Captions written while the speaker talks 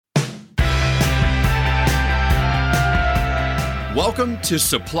Welcome to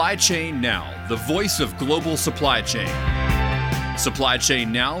Supply Chain Now, the voice of global supply chain. Supply Chain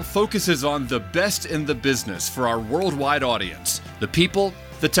Now focuses on the best in the business for our worldwide audience, the people,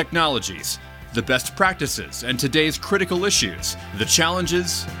 the technologies, the best practices, and today's critical issues, the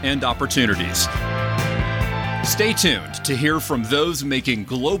challenges and opportunities. Stay tuned to hear from those making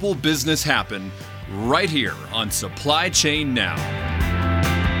global business happen right here on Supply Chain Now.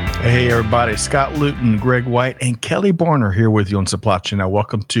 Hey everybody, Scott Luton, Greg White, and Kelly Barner here with you on Supply Chain Now.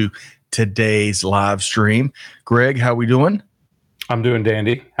 Welcome to today's live stream. Greg, how we doing? I'm doing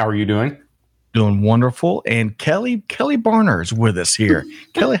dandy. How are you doing? Doing wonderful. And Kelly Barner is with us here.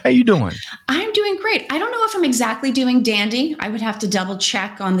 Kelly, how you doing? I'm doing great. I don't know if I'm exactly doing dandy. I would have to double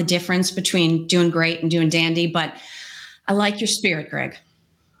check on the difference between doing great and doing dandy, but I like your spirit, Greg.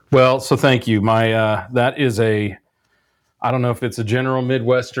 Well, so thank you. That is I don't know if it's a general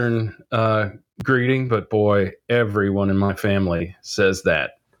Midwestern greeting, but boy, everyone in my family says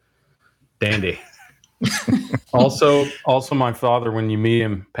that. Dandy. Also, my father, when you meet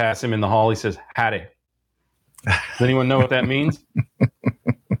him, pass him in the hall, he says, howdy. Does anyone know what that means?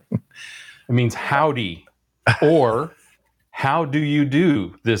 It means howdy, or how do you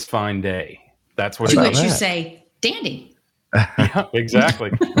do this fine day? That's what to which you say, dandy. Yeah,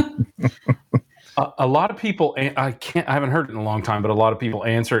 exactly. A lot of people, I haven't heard it in a long time, but a lot of people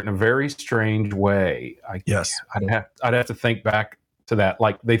answer it in a very strange way. Yes. I'd have to think back to that.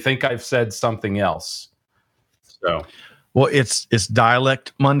 Like they think I've said something else. So, well, it's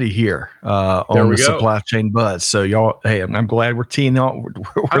Dialect Monday here on the Supply Chain Buzz. So y'all, hey, I'm glad we're teeing on.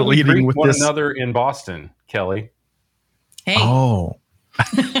 We're leading with one this. Another in Boston, Kelly. Hey. Oh,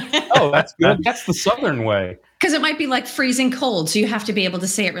 that's good. That's the Southern way. Because it might be like freezing cold, so you have to be able to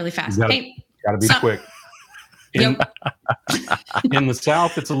say it really fast. Got to be quick. In the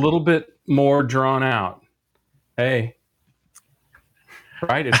South, it's a little bit more drawn out. Hey.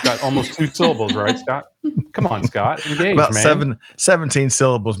 Right? It's got almost 2 syllables, right, Scott? Come on, Scott. Engage, about man. 17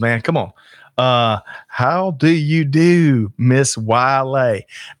 syllables, man. Come on. How do you do, Miss Wiley?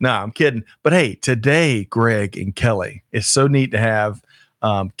 No, I'm kidding. But hey, today, Greg and Kelly, it's so neat to have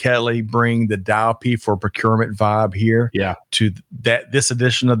Kelly bring the Dial P for procurement vibe here to this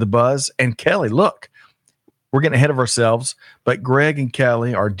edition of the Buzz. And Kelly, look, we're getting ahead of ourselves, but Greg and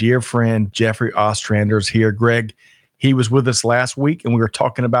Kelly, our dear friend Jeffrey Ostrander is here. Greg, he was with us last week, and we were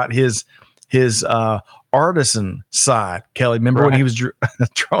talking about his artisan side. Kelly, remember when he was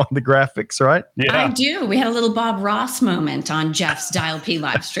drawing the graphics, right? Yeah, I do. We had a little Bob Ross moment on Jeff's Dial P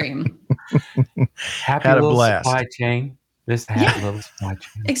live stream. Happy had a little blast. Supply chain. This happy little supply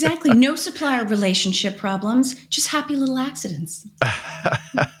chain. Exactly. No supplier relationship problems, just happy little accidents.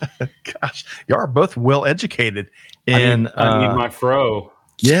 Gosh, you are both well educated. I need my fro.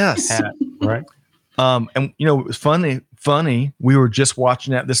 Yes. Hat, right. And you know, it was funny. We were just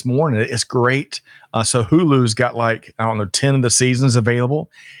watching that this morning. It's great. So Hulu's got 10 of the seasons available,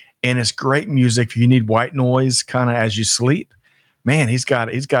 and it's great music. If you need white noise kind of as you sleep, man, he's got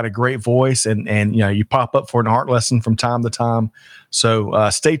a great voice, and you know, you pop up for an art lesson from time to time. So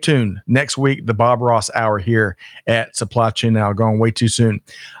stay tuned next week, the Bob Ross Hour here at Supply Chain Now. Going way too soon.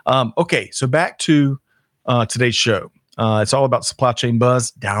 Okay, so back to today's show. It's all about Supply Chain Buzz,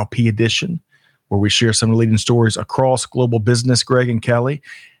 Dial P edition, where we share some of the leading stories across global business, Greg and Kelly.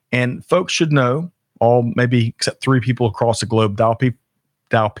 And folks should know, all maybe except 3 people across the globe, Dial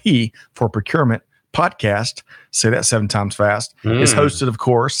P for procurement podcast, say that 7 times fast, is hosted, of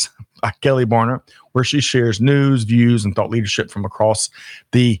course, by Kelly Barner, where she shares news, views, and thought leadership from across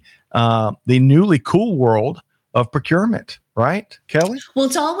the newly cool world of procurement. Right, Kelly? Well,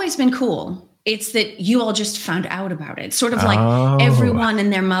 it's always been cool. It's that you all just found out about it. Sort of like everyone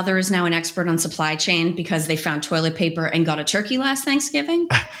and their mother is now an expert on supply chain because they found toilet paper and got a turkey last Thanksgiving.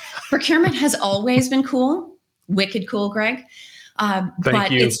 Procurement has always been cool. Wicked cool, Greg.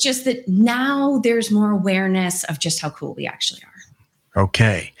 But it's just that now there's more awareness of just how cool we actually are.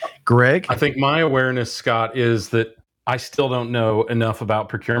 Okay. Greg? I think my awareness, Scott, is that I still don't know enough about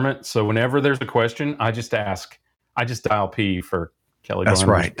procurement. So whenever there's a question, I just ask. I just dial P for Kelly. That's Barner.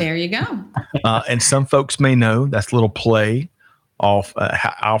 right. There you go. And some folks may know that's a little play off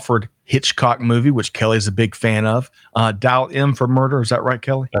Alfred Hitchcock movie, which Kelly's a big fan of. Dial M for Murder. Is that right,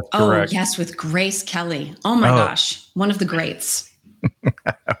 Kelly? That's correct. Oh, yes, with Grace Kelly. Oh, my gosh. One of the greats.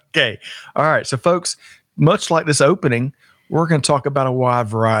 Okay. All right. So, folks, much like this opening, we're going to talk about a wide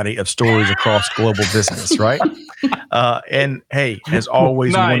variety of stories across global business, right? And hey, as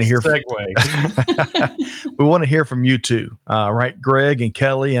always, nice we want to hear segue. we want to hear from you too, right? Greg and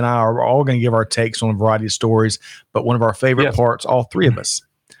Kelly and I are all going to give our takes on a variety of stories, but one of our favorite parts, all 3 of us,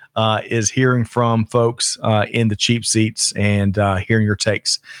 is hearing from folks in the cheap seats and hearing your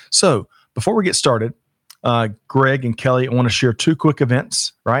takes. So before we get started, Greg and Kelly, I want to share 2 quick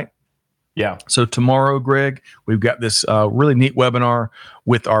events, right? Yeah. So tomorrow, Greg, we've got this really neat webinar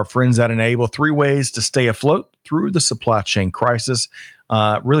with our friends at Enable, 3 ways to stay afloat through the supply chain crisis,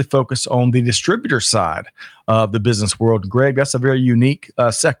 really focus on the distributor side of the business world. Greg, that's a very unique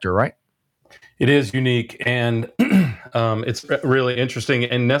sector, right? It is unique, and it's really interesting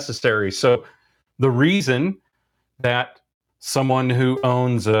and necessary. So the reason that someone who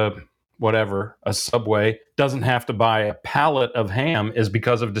owns a Subway doesn't have to buy a pallet of ham is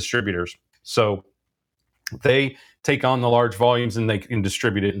because of distributors. So they take on the large volumes and they can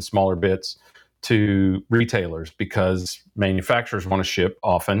distribute it in smaller bits to retailers because manufacturers want to ship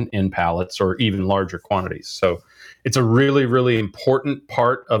often in pallets or even larger quantities. So it's a really, really important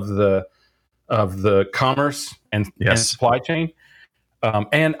part of the commerce and supply chain.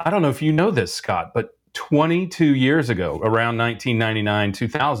 And I don't know if you know this, Scott, but 22 years ago, around 1999,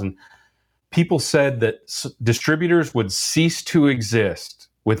 2000, people said that distributors would cease to exist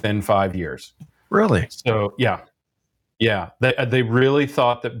within 5 years. Really? So, yeah. They really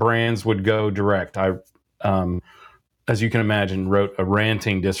thought that brands would go direct. I, as you can imagine, wrote a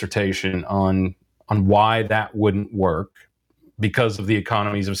ranting dissertation on why that wouldn't work because of the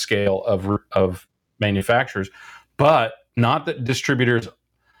economies of scale of manufacturers. But not that distributors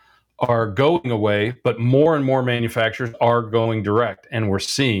are going away, but more and more manufacturers are going direct. And we're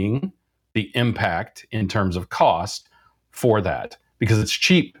seeing the impact in terms of cost for that because it's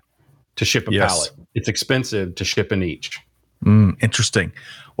cheap to ship a pallet. It's expensive to ship an each. Interesting.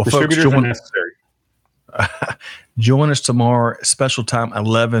 Well, distributors folks, are necessary. Join us tomorrow, special time,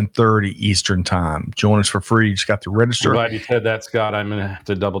 11:30 Eastern time. Join us for free. You just got to register. I'm glad you said that, Scott. I'm going to have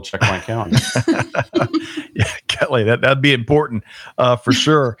to double check my calendar. Yeah, Kelly, that'd be important for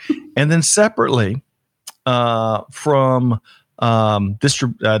sure. And then separately, from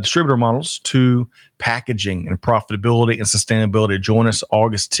distributor models to packaging and profitability and sustainability, join us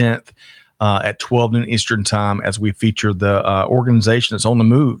August 10th at 12 noon Eastern time as we feature the organization that's on the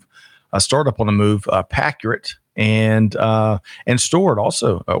move, a startup on the move, Packurate, and Stored,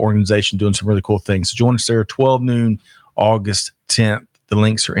 also an organization doing some really cool things. So join us there 12 noon August 10th. The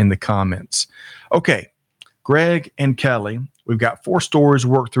links are in the comments. Okay, Greg and Kelly, we've got 4 stories to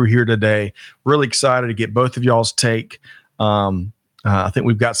work through here today. Really excited to get both of y'all's take. I think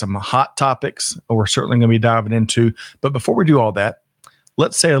we've got some hot topics we're certainly going to be diving into. But before we do all that,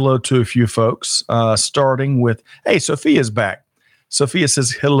 let's say hello to a few folks, starting with, hey, Sophia's back. Sophia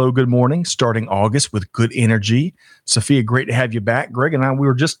says, hello, good morning, starting August with good energy. Sophia, great to have you back. Greg and I, we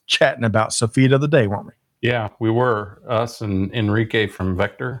were just chatting about Sophia the other day, weren't we? Yeah, we were. Us and Enrique from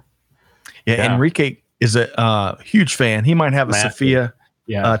Vector. Yeah. Enrique is a huge fan. He might have a Sophia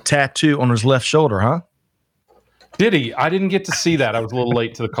tattoo on his left shoulder, huh? Did he? I didn't get to see that. I was a little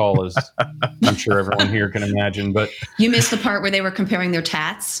late to the call, as I'm sure everyone here can imagine. But you missed the part where they were comparing their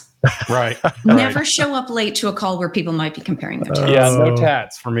tats. Right. Never show up late to a call where people might be comparing their tats. Yeah, no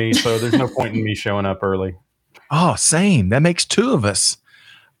tats for me, so there's no point in me showing up early. Oh, same. That makes 2 of us.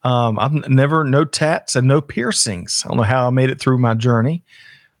 I've never, no tats and no piercings. I don't know how I made it through my journey.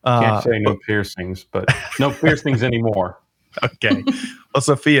 Can't say no piercings, but no piercings anymore. Okay. Well,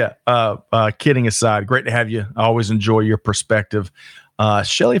 Sophia, kidding aside, great to have you. I always enjoy your perspective.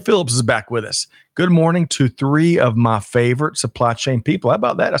 Shelly Phillips is back with us. Good morning to 3 of my favorite supply chain people. How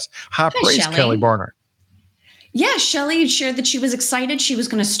about that? That's high praise, Shelley. Kelly Barnard. Yeah, Shelly shared that she was excited. She was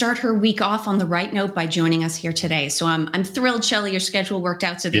going to start her week off on the right note by joining us here today. So I'm thrilled, Shelly, your schedule worked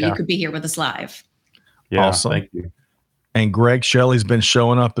out so that you could be here with us live. Yeah, awesome. Thank you. And Greg, Shelly's been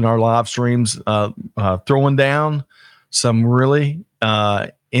showing up in our live streams, throwing down some really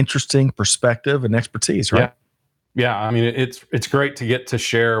interesting perspective and expertise, right? Yeah. I mean, it's great to get to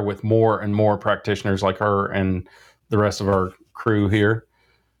share with more and more practitioners like her and the rest of our crew here.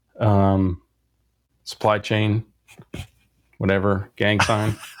 Supply chain, whatever, gang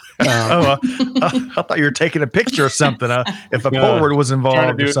sign. I thought you were taking a picture or something. If a Polaroid was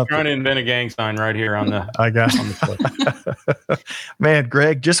involved or something. Trying to invent a gang sign right here on the. I got on the Man,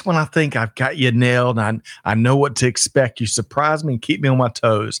 Greg, just when I think I've got you nailed, I know what to expect. You surprise me and keep me on my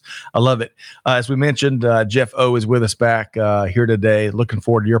toes. I love it. As we mentioned, Jeff O is with us back here today. Looking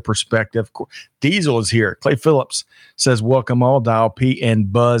forward to your perspective. Diesel is here. Clay Phillips says, welcome all, Dial P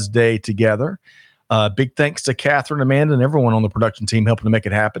and Buzz Day together. Big thanks to Catherine, Amanda, and everyone on the production team helping to make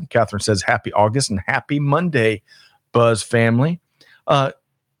it happen. Catherine says, happy August and happy Monday, Buzz family.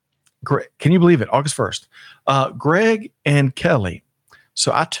 Greg, can you believe it? August 1st. Greg and Kelly.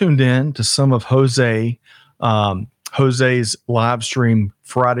 So I tuned in to some of Jose Jose's live stream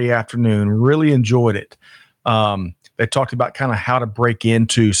Friday afternoon. Really enjoyed it. They talked about kind of how to break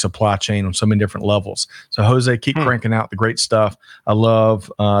into supply chain on so many different levels. So Jose, keep cranking out the great stuff. I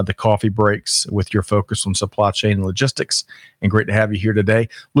love the coffee breaks with your focus on supply chain and logistics, and great to have you here today.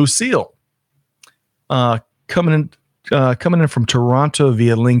 Lucille, coming in from Toronto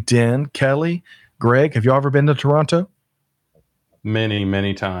via LinkedIn. Kelly, Greg, have you ever been to Toronto? Many,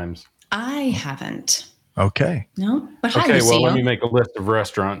 many times. I haven't. Okay. No, but hi, Okay, Lucille. well, let me make a list of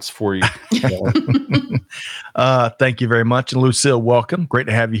restaurants for you. Thank you very much. And Lucille, welcome. Great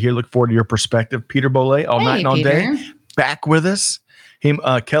to have you here. Look forward to your perspective. Peter Bollet, all night and all day, back with us.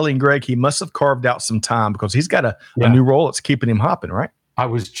 Kelly and Greg, he must have carved out some time because he's got a new role that's keeping him hopping, right? I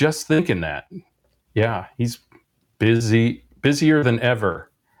was just thinking that. Yeah, he's busier than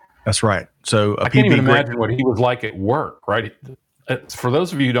ever. That's right. So I can't even imagine what he was like at work, right? For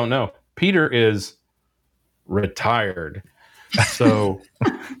those of you who don't know, Peter is retired. So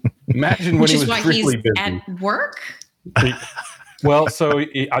imagine when he was really busy at work. Well, so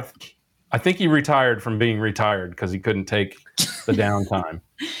I think he retired from being retired because he couldn't take the downtime.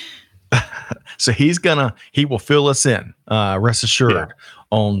 So he will fill us in, rest assured,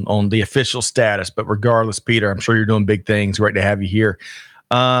 on the official status. But regardless, Peter, I'm sure you're doing big things. Great to have you here.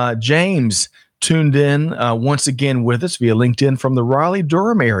 James tuned in once again with us via LinkedIn from the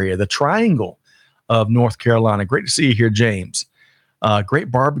Raleigh-Durham area, the Triangle of North Carolina. Great to see you here, James.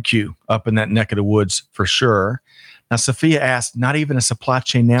 Great barbecue up in that neck of the woods for sure. Now, Sophia asked, not even a Supply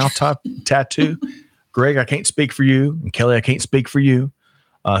Chain Now tattoo. Greg, I can't speak for you. And Kelly, I can't speak for you.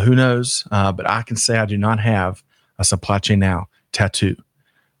 Who knows? But I can say I do not have a Supply Chain Now tattoo.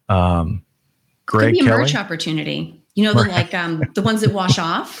 Greg, could be a Kelly? merch opportunity. You know, the ones that wash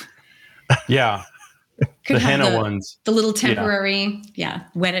off. Yeah. Could the have henna ones. The little temporary,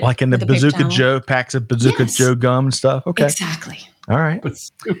 wet it. Like in the Bazooka Joe, packs of Bazooka Joe gum and stuff. Okay. Exactly. All right.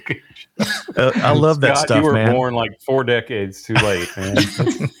 Bazooka. I love that Scott, stuff, you were man. born like 4 decades too late, man.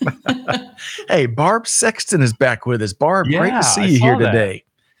 Hey, Barb Sexton is back with us. Barb, great to see you here today.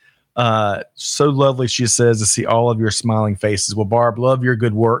 So lovely, she says, to see all of your smiling faces. Well, Barb, love your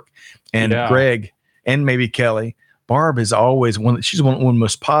good work. And Greg, and maybe Kelly, Barb is always she's one of the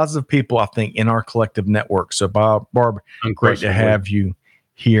most positive people, I think, in our collective network. So, Barb, great to have you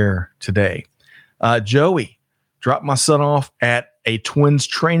here today. Joey, dropped my son off at a Twins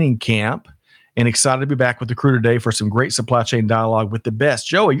training camp and excited to be back with the crew today for some great supply chain dialogue with the best.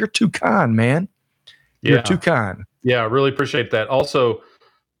 Joey, you're too kind, man. You're too kind. Yeah, I really appreciate that. Also,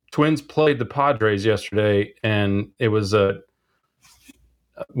 Twins played the Padres yesterday, and it was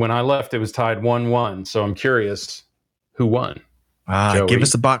when I left, it was tied 1-1. So I'm curious who won. Give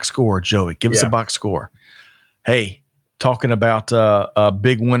us a box score, Joey. Give us a box score. Hey, talking about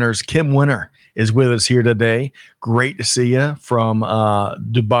big winners, Kim Winter is with us here today. Great to see you from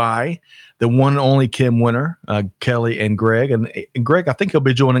Dubai. The one and only Kim Winter, Kelly and Greg. And Greg, I think he'll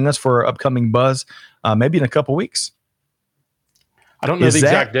be joining us for our upcoming buzz, maybe in a couple weeks. I don't know the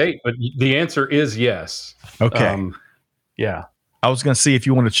exact date, but the answer is yes. Okay. Yeah. I was going to see if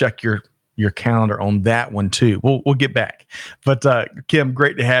you want to check your calendar on that one too. We'll get back. But Kim,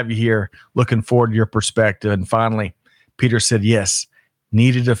 great to have you here. Looking forward to your perspective. And finally, Peter said, yes,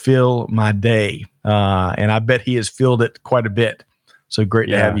 needed to fill my day. And I bet he has filled it quite a bit. So great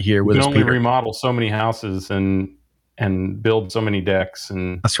to have you here with us, Peter. You can only remodel so many houses and build so many decks.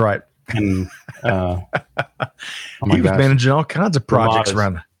 And that's right. And he was managing all kinds of projects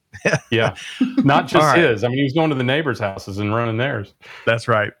around. Yeah, not just his. I mean, he was going to the neighbors' houses and running theirs. That's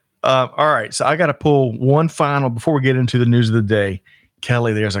right. All right, so I got to pull one final before we get into the news of the day.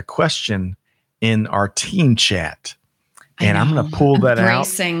 Kelly, there's a question in our team chat, and I'm going to pull that out.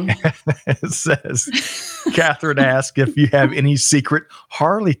 It says, Catherine asked if you have any secret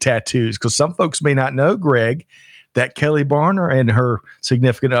Harley tattoos, because some folks may not know, Greg, that Kelly Barner and her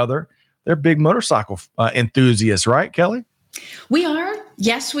significant other, they're big motorcycle enthusiasts, right, Kelly? We are.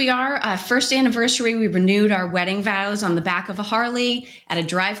 Yes, we are. First anniversary, we renewed our wedding vows on the back of a Harley at a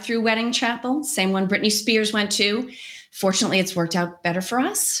drive-through wedding chapel, same one Britney Spears went to. Fortunately, it's worked out better for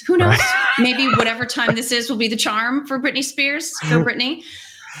us. Who knows? Maybe whatever time this is will be the charm for Britney Spears. Go Britney.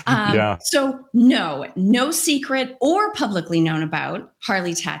 So no secret or publicly known about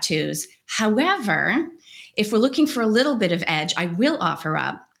Harley tattoos. However, if we're looking for a little bit of edge, I will offer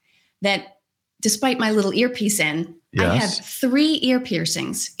up that despite my little earpiece in, I have 3 ear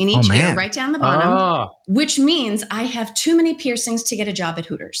piercings in each ear, right down the bottom, which means I have too many piercings to get a job at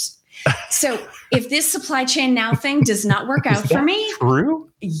Hooters. So if this supply chain now thing does not work out for me, true?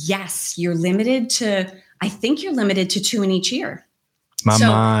 Yes, you're limited to 2 in each ear. My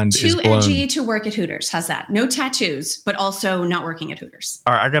mind too is blown. edgy to work at Hooters. How's that? No tattoos, but also not working at Hooters.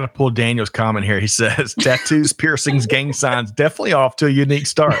 All right, I got to pull Daniel's comment here. He says tattoos, piercings, gang signs, definitely off to a unique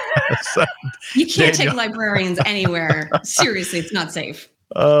start. So, you can't take librarians anywhere. Seriously, it's not safe.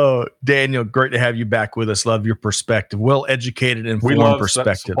 Oh, Daniel, great to have you back with us. Love your perspective. Well-educated, informed we love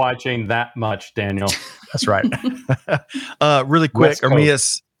perspective. Supply chain that much, Daniel. That's right. Really quick,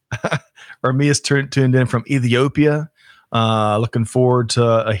 Ermias tuned in from Ethiopia. Looking forward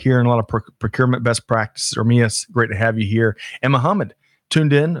to hearing a lot of procurement best practices. Ermias, great to have you here. And Muhammad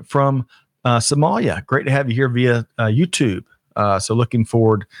tuned in from Somalia. Great to have you here via YouTube. So looking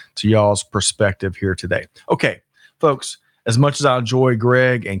forward to y'all's perspective here today. Okay, folks, as much as I enjoy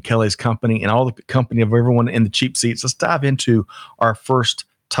Greg and Kelly's company and all the company of everyone in the cheap seats, let's dive into our first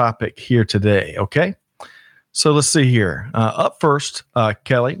topic here today, okay? So let's see here. Up first,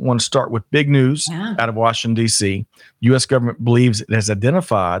 Kelly, want to start with big news out of Washington, D.C. U.S. government believes it has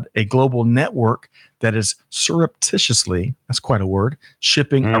identified a global network that is surreptitiously, that's quite a word,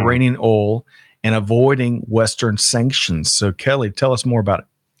 shipping Iranian oil and avoiding Western sanctions. So, Kelly, tell us more about it.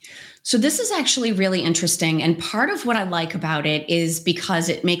 So this is actually really interesting. And part of what I like about it is because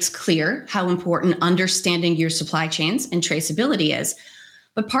it makes clear how important understanding your supply chains and traceability is.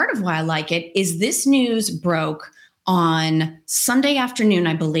 But part of why I like it is this news broke on Sunday afternoon,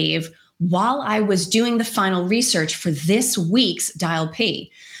 I believe, while I was doing the final research for this week's Dial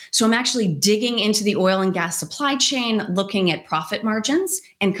P. So I'm actually digging into the oil and gas supply chain, looking at profit margins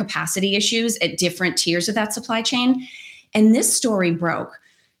and capacity issues at different tiers of that supply chain. And this story broke.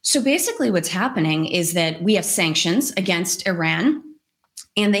 So basically what's happening is that we have sanctions against Iran,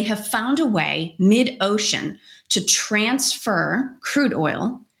 and they have found a way mid-ocean to transfer crude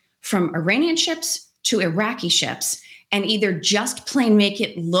oil from Iranian ships to Iraqi ships and either just plain make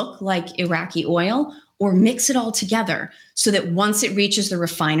it look like Iraqi oil or mix it all together so that once it reaches the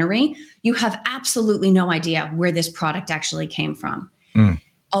refinery, you have absolutely no idea where this product actually came from.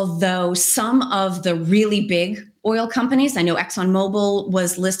 Although some of the really big oil companies, I know ExxonMobil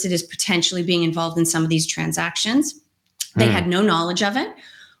was listed as potentially being involved in some of these transactions. They had no knowledge of it,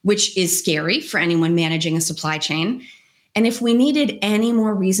 which is scary for anyone managing a supply chain. And if we needed any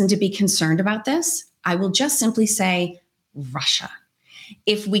more reason to be concerned about this, I will just simply say Russia.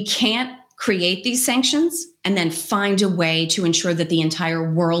 If we can't create these sanctions and then find a way to ensure that the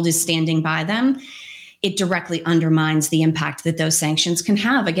entire world is standing by them, it directly undermines the impact that those sanctions can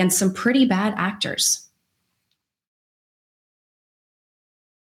have against some pretty bad actors.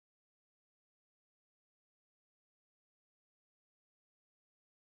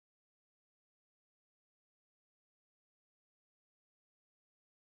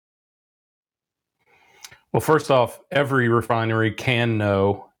 Well, first off, every refinery can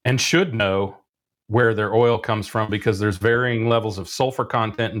know and should know where their oil comes from because there's varying levels of sulfur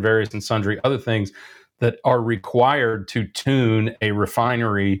content and various and sundry other things that are required to tune a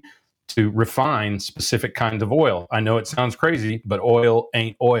refinery to refine specific kinds of oil. I know it sounds crazy, but oil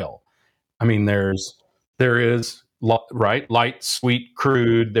ain't oil. I mean, there is light, sweet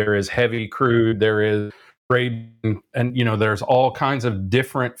crude, there is heavy crude, there is grade, and there's all kinds of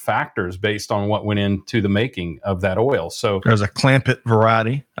different factors based on what went into the making of that oil. So there's a Clampett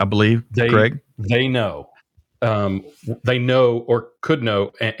variety, I believe, Greg. They know. They know or could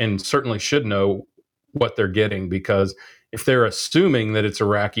know and certainly should know what they're getting, because if they're assuming that it's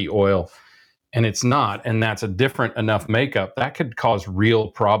Iraqi oil and it's not, and that's a different enough makeup, that could cause real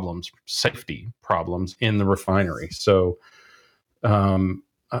problems, safety problems in the refinery. So I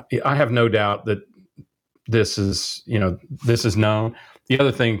have no doubt that this is known. The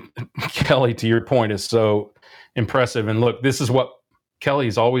other thing, Kelly, to your point, is so impressive. And look, this is what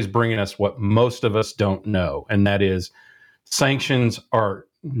Kelly's always bringing us, what most of us don't know, and that is sanctions are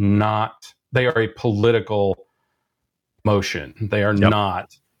not, they are a political motion. They are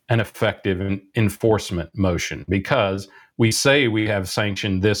not an effective enforcement motion, because we say we have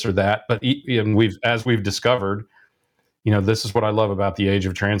sanctioned this or that, but as we've discovered, this is what I love about the age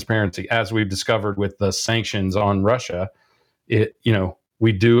of transparency. As we've discovered with the sanctions on Russia,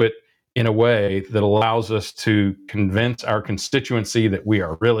 we do it in a way that allows us to convince our constituency that we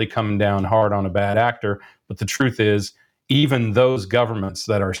are really coming down hard on a bad actor. But the truth is, even those governments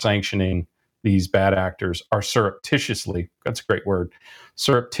that are sanctioning these bad actors are surreptitiously, that's a great word,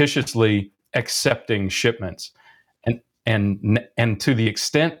 surreptitiously accepting shipments. And to the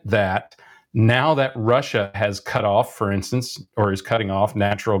extent that now that Russia has cut off, for instance, or is cutting off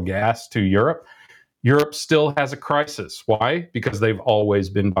natural gas to Europe, Europe still has a crisis. Why? Because they've always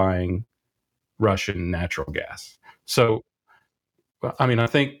been buying Russian natural gas. So, I mean, I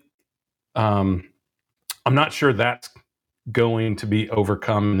think I'm not sure that's going to be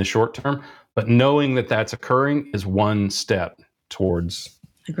overcome in the short term, but knowing that that's occurring is one step towards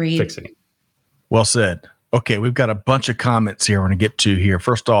fixing it. Well said. Okay, we've got a bunch of comments here I want to get to here.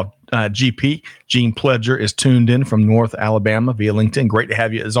 First off, GP, Gene Pledger, is tuned in from North Alabama via LinkedIn. Great to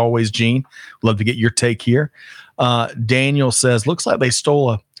have you as always, Gene. Love to get your take here. Daniel says, looks like they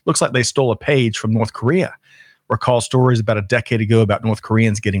stole a page from North Korea. Recall stories about a decade ago about North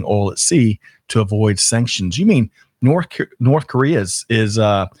Koreans getting oil at sea to avoid sanctions. You mean North Korea is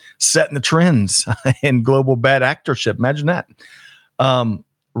setting the trends in global bad actorship? Imagine that.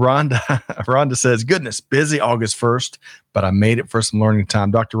 Rhonda says, goodness, busy August 1st, but I made it for some learning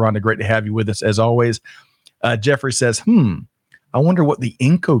time. Dr. Rhonda, great to have you with us as always. Jeffrey says, I wonder what the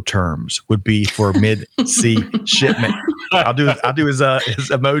Incoterms would be for mid-sea shipment. I'll do his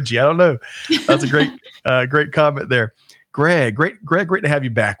emoji. I don't know. That's a great comment there. Greg, great to have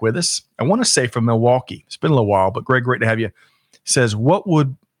you back with us. I want to say from Milwaukee. It's been a little while, but Greg, great to have you. Says, what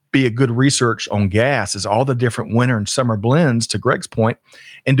would be a good research on gas is all the different winter and summer blends, to Greg's point,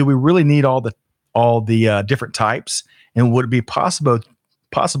 and do we really need all the different types? And would it be possible,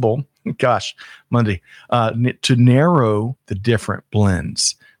 Monday, to narrow the different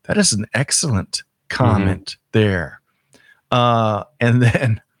blends? That is an excellent comment there. And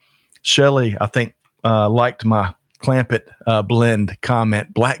then Shelley, I think, liked my Clampett blend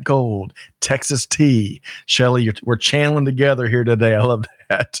comment. Black Gold, Texas tea. Shelley, we're channeling together here today. I love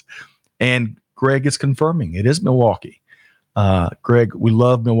that. And Greg is confirming it is Milwaukee. Greg, we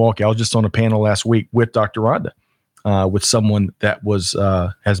love Milwaukee. I was just on a panel last week with Dr. Rhonda, with someone that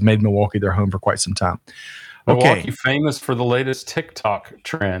has made Milwaukee their home for quite some time. Milwaukee famous for the latest TikTok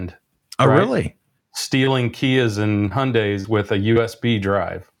trend. Oh, right? Really? Stealing Kias and Hyundais with a USB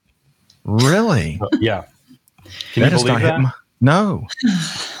drive. Really? Yeah. Can you believe that? No.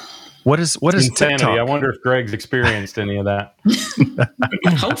 What is insanity? TikTok? I wonder if Greg's experienced any of that.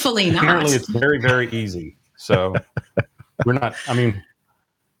 Hopefully not. Apparently it's very, very easy. So we're not,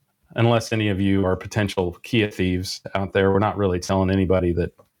 unless any of you are potential Kia thieves out there, we're not really telling anybody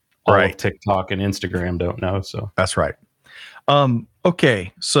that all of TikTok and Instagram don't know. So that's right.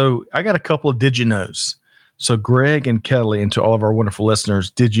 Okay. So I got a couple of did you knows. So Greg and Kelly, and to all of our wonderful listeners,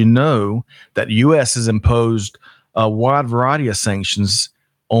 did you know that the U.S. has imposed a wide variety of sanctions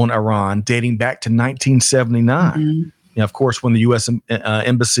on Iran dating back to 1979? Mm-hmm. Of course, when the U.S.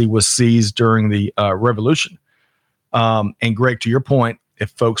 embassy was seized during the revolution. And Greg, to your point,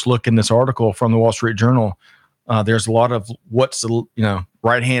 if folks look in this article from the Wall Street Journal, there's a lot of what's the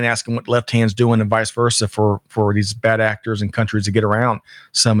right hand asking what left hand's doing and vice versa for these bad actors and countries to get around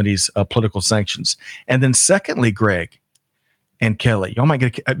some of these political sanctions. And then secondly, Greg and Kelly, y'all might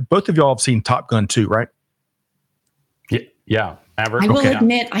get both of y'all have seen Top Gun 2, right? Yeah. Maverick. I will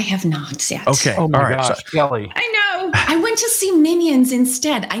admit I have not yet. Okay. Oh my gosh, Kelly. I know. I went to see Minions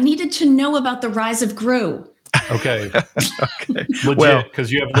instead. I needed to know about the rise of Gru. Okay. Legit,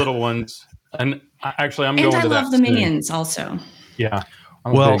 because you have little ones. And actually, I'm going to that. And I love the Minions also. Yeah.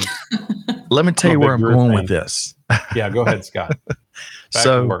 Well, let me tell you where I'm going with this. Yeah, go ahead, Scott.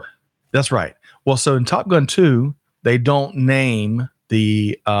 That's right. Well, so in Top Gun 2, they don't name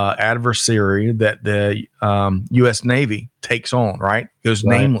the adversary that the U.S. Navy takes on, right? It goes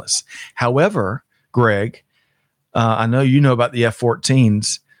nameless. However, Greg, I know you know about the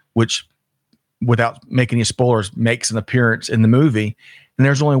F-14s, which, without making any spoilers, makes an appearance in the movie. And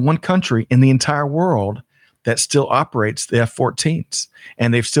there's only one country in the entire world that still operates the F-14s.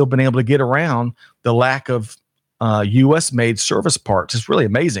 And they've still been able to get around the lack of U.S.-made service parts. It's really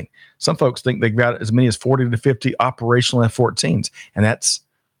amazing. Some folks think they've got as many as 40 to 50 operational F-14s, and that's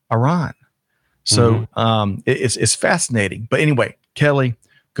Iran. So it's fascinating. But anyway, Kelly,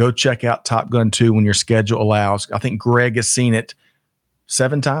 go check out Top Gun 2 when your schedule allows. I think Greg has seen it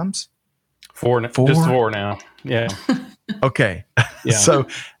 7 times? Four? Just 4 now. Yeah. Okay. Yeah. So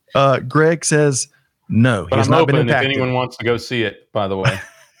Greg says no. But I'm open if anyone wants to go see it, by the way.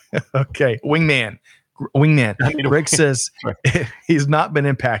 Okay. Wingman. Greg says he's not been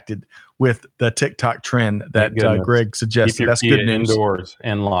impacted with the TikTok trend that Greg suggested. That's good news. Indoors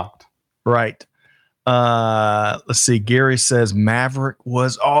and locked. Right. Let's see. Gary says Maverick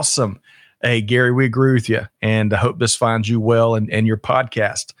was awesome. Hey, Gary, we agree with you. And I hope this finds you well and your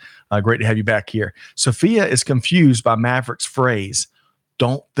podcast. Great to have you back here. Sophia is confused by Maverick's phrase,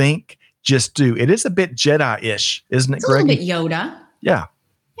 don't think, just do. It is a bit Jedi-ish, isn't it, Greg? A little bit Yoda. Yeah.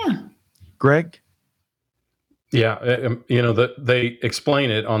 Yeah. Greg? Yeah. They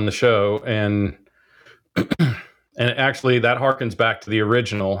explain it on the show, and actually that harkens back to the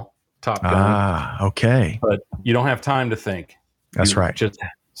original Top Gun. Ah, okay. But you don't have time to think. That's right. Just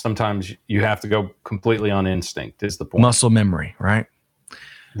sometimes you have to go completely on instinct is the point. Muscle memory, right?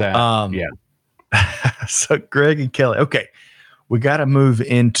 Yeah. So Greg and Kelly, okay, we got to move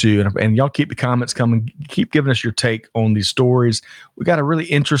into, and y'all keep the comments coming. Keep giving us your take on these stories. We got a really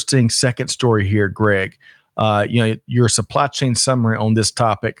interesting second story here, Greg. Your supply chain summary on this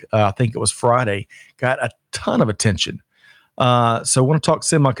topic, I think it was Friday, got a ton of attention. So I want to talk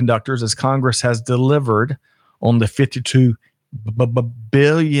semiconductors as Congress has delivered on the $52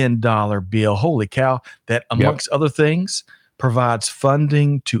 billion bill. Holy cow. That amongst other things provides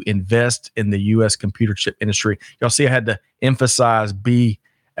funding to invest in the U.S. computer chip industry. Y'all see I had to emphasize B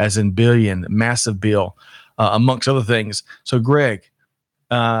as in billion, massive bill, amongst other things. So Greg,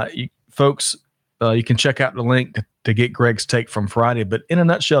 folks, you can check out the link to get Greg's take from Friday. But in a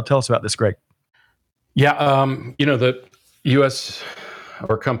nutshell, tell us about this, Greg. Yeah, the U.S.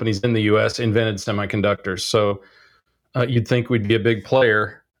 or companies in the U.S. invented semiconductors. So you'd think we'd be a big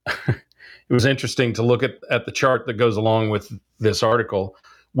player. It was interesting to look at the chart that goes along with this article.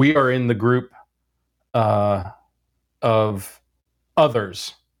 We are in the group of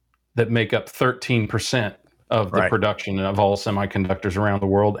others that make up 13% of the production of all semiconductors around the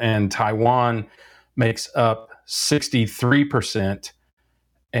world. And Taiwan makes up 63%,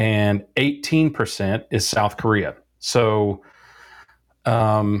 and 18% is South Korea. So,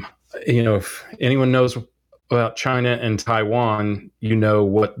 if anyone knows about China and Taiwan, you know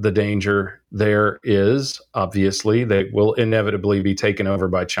what the danger there is. Obviously, they will inevitably be taken over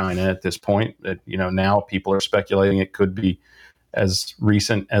by China at this point. Now people are speculating it could be as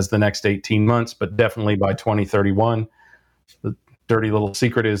recent as the next 18 months, but definitely by 2031. The dirty little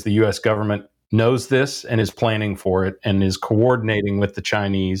secret is the U.S. government knows this and is planning for it and is coordinating with the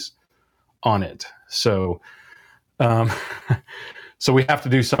Chinese on it. So, so we have to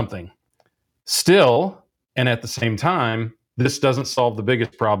do something. Still, and at the same time, this doesn't solve the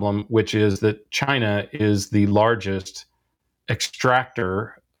biggest problem, which is that China is the largest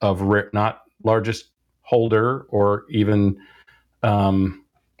extractor of not largest holder or even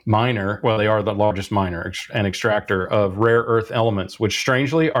miner. Well, they are the largest miner and extractor of rare earth elements, which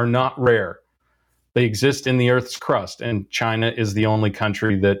strangely are not rare. They exist in the Earth's crust, and China is the only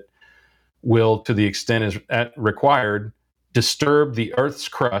country that will, to the extent is required, disturb the Earth's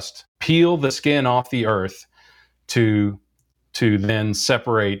crust, peel the skin off the Earth to then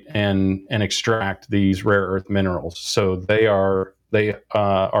separate and extract these rare earth minerals. So they are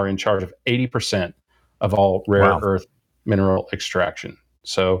in charge of 80% of all rare earth mineral extraction.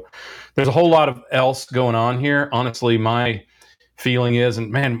 So there's a whole lot of else going on here. Honestly, my feeling is,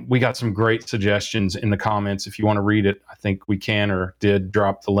 and man, we got some great suggestions in the comments. If you want to read it, I think we can or did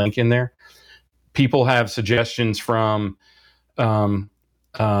drop the link in there. People have suggestions from lab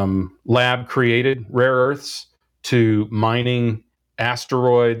created rare earths to mining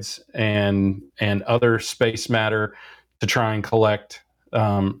asteroids and other space matter to try and collect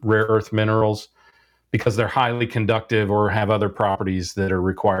rare earth minerals because they're highly conductive or have other properties that are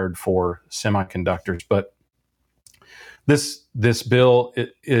required for semiconductors. But this bill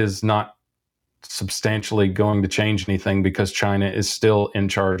is not substantially going to change anything because China is still in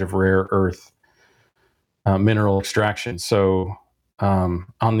charge of rare earth mineral extraction. So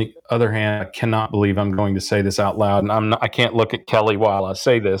on the other hand, I cannot believe I'm going to say this out loud, and I can't look at Kelly while I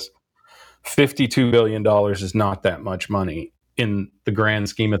say this. $52 billion is not that much money in the grand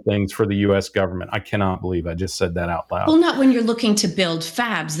scheme of things for the U.S. government. I cannot believe I just said that out loud. Well, not when you're looking to build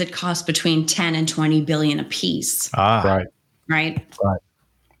fabs that cost between 10 and 20 billion a piece. Right.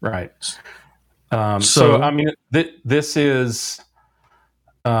 So I mean, this is,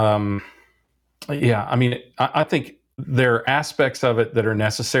 I think there are aspects of it that are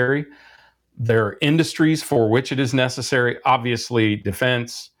necessary. There are industries for which it is necessary. Obviously,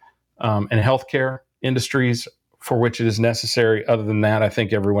 defense and healthcare industries for which it is necessary. Other than that, I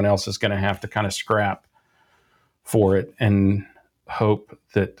think everyone else is going to have to kind of scrap for it and hope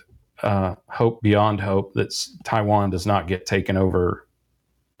beyond hope that Taiwan does not get taken over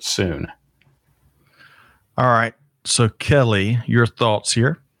soon. All right. So, Kelly, your thoughts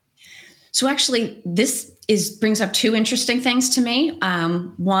here? So actually, this brings up two interesting things to me.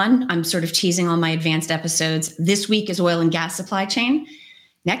 One, I'm sort of teasing all my advanced episodes. This week is oil and gas supply chain.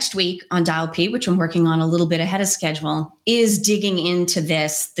 Next week on Dial P, which I'm working on a little bit ahead of schedule, is digging into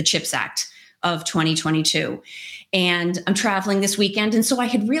the CHIPS Act of 2022. And I'm traveling this weekend. And so I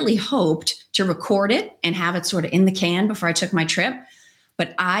had really hoped to record it and have it sort of in the can before I took my trip.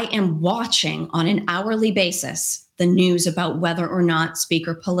 But I am watching on an hourly basis the news about whether or not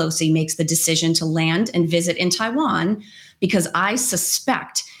Speaker Pelosi makes the decision to land and visit in Taiwan, because I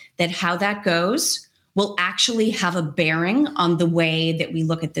suspect that how that goes will actually have a bearing on the way that we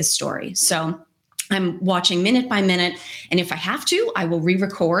look at this story. So I'm watching minute by minute. And if I have to, I will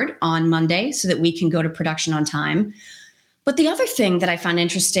re-record on Monday so that we can go to production on time. But the other thing that I found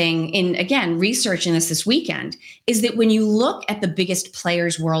interesting in, again, researching this weekend is that when you look at the biggest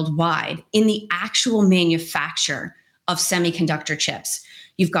players worldwide in the actual manufacture of semiconductor chips,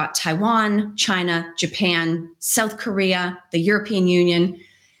 you've got Taiwan, China, Japan, South Korea, the European Union.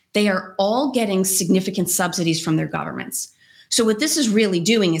 They are all getting significant subsidies from their governments. So what this is really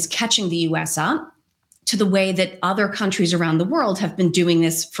doing is catching the US up to the way that other countries around the world have been doing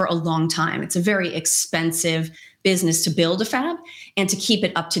this for a long time. It's a very expensive business to build a fab and to keep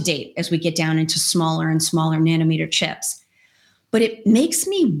it up to date as we get down into smaller and smaller nanometer chips. But it makes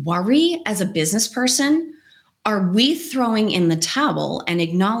me worry as a business person, are we throwing in the towel and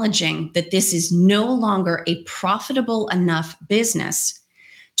acknowledging that this is no longer a profitable enough business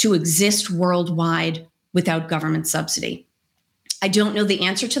to exist worldwide without government subsidy? I don't know the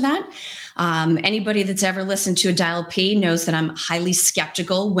answer to that. Anybody that's ever listened to a Dial P knows that I'm highly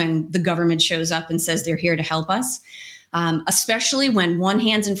skeptical when the government shows up and says they're here to help us, especially when one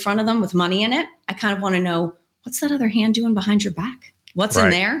hand's in front of them with money in it. I kind of want to know, what's that other hand doing behind your back? What's in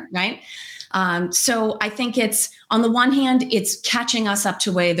there, right? So I think it's, on the one hand, it's catching us up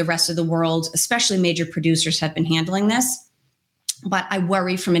to the way the rest of the world, especially major producers, have been handling this. But I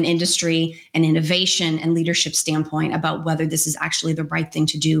worry from an industry and innovation and leadership standpoint about whether this is actually the right thing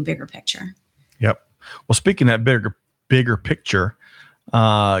to do, bigger picture. Yep. Well, speaking of that bigger picture,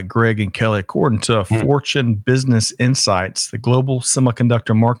 Greg and Kelly, according to Fortune Business Insights, the global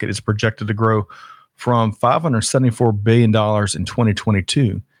semiconductor market is projected to grow from $574 billion in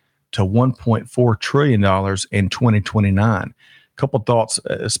 2022 to $1.4 trillion in 2029. A couple of thoughts,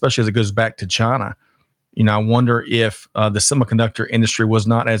 especially as it goes back to China. I wonder if the semiconductor industry was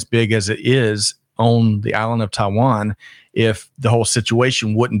not as big as it is on the island of Taiwan, if the whole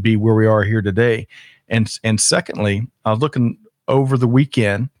situation wouldn't be where we are here today. And secondly, I was looking over the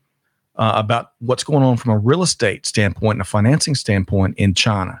weekend about what's going on from a real estate standpoint and a financing standpoint in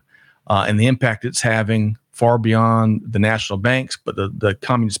China, and the impact it's having far beyond the national banks, but the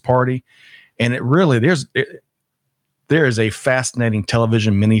Communist Party. And it really, there is a fascinating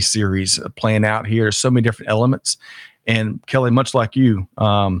television miniseries playing out here. There's so many different elements. And Kelly, much like you,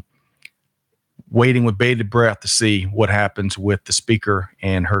 waiting with bated breath to see what happens with the speaker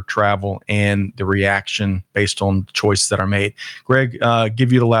and her travel and the reaction based on the choices that are made. Greg,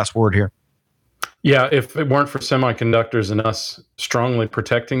 give you the last word here. Yeah, if it weren't for semiconductors and us strongly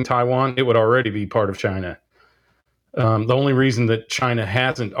protecting Taiwan, it would already be part of China. The only reason that China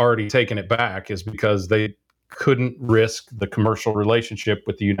hasn't already taken it back is because they couldn't risk the commercial relationship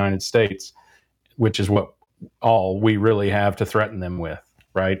with the United States, which is what all we really have to threaten them with,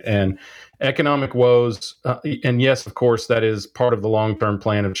 right? And economic woes, and yes, of course, that is part of the long-term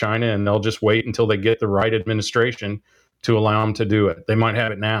plan of China, and they'll just wait until they get the right administration to allow them to do it. They might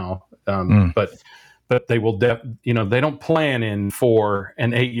have it now, but they will, they don't plan in 4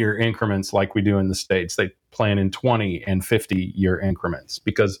 and 8 year increments like we do in the States. They plan in 20 and 50 year increments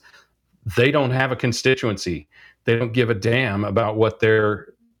because they don't have a constituency. They don't give a damn about what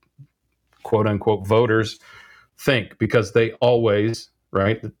their quote unquote voters think, because they always,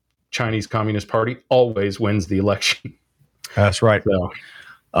 right? The Chinese Communist Party always wins the election. That's right.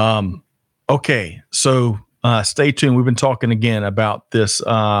 So, okay. So stay tuned. We've been talking again about this,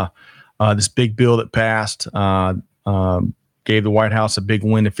 this big bill that passed, gave the White House a big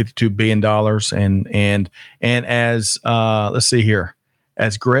win of $52 billion. And as, let's see here,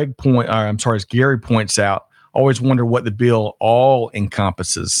 as Gary points out, always wonder what the bill all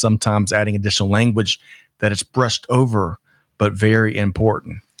encompasses, sometimes adding additional language that is brushed over, but very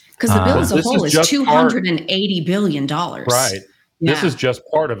important. Because the bill as a whole is $280 billion. Right. Yeah. This is just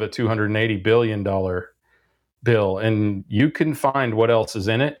part of a $280 billion bill, and you can find what else is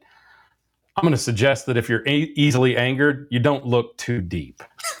in it. I'm going to suggest that if you're easily angered, you don't look too deep.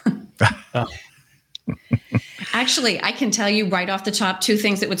 Actually, I can tell you right off the top 2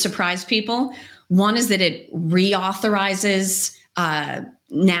 things that would surprise people. One is that it reauthorizes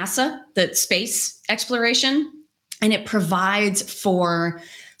NASA, the space exploration, and it provides for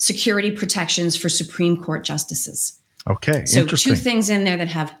security protections for Supreme Court justices. Okay, so interesting. 2 things in there that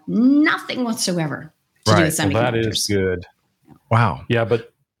have nothing whatsoever to do with semiconductors. Well, that is good. Wow. Yeah,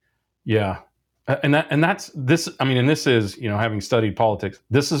 but yeah. And that's this. I mean, and this is, having studied politics,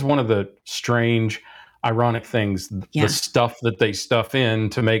 this is one of the strange, ironic things. The stuff that they stuff in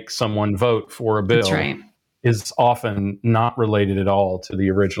to make someone vote for a bill is often not related at all to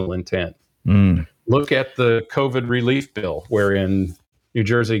the original intent. Look at the COVID relief bill, wherein New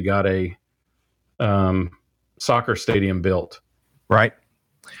Jersey got a soccer stadium built. Right.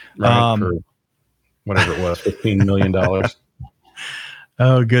 For whatever it was, $15 million.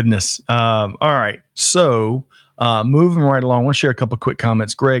 Oh, goodness. All right. So moving right along, I want to share a couple of quick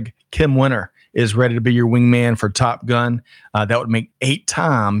comments. Greg, Kim Winter is ready to be your wingman for Top Gun. That would make 8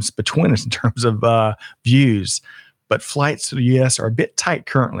 times between us in terms of views. But flights to the U.S. are a bit tight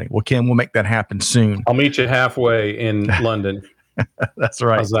currently. Well, Kim, we'll make that happen soon. I'll meet you halfway in London. That's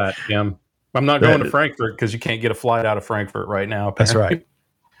right. How's that, Kim? I'm not going to Frankfurt because you can't get a flight out of Frankfurt right now. Apparently.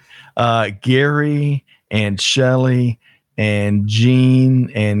 That's right. Gary and Shelley and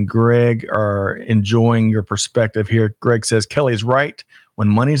Gene and Greg are enjoying your perspective here. Greg says, Kelly's right. When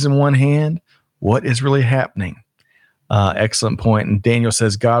money's in one hand, what is really happening? Excellent point. And Daniel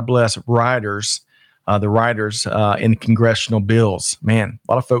says, God bless riders, the riders in congressional bills. Man,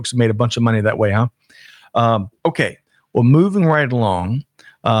 a lot of folks have made a bunch of money that way, huh? Okay. Well, moving right along,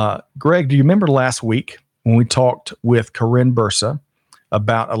 Greg, do you remember last week when we talked with Corinne Bursa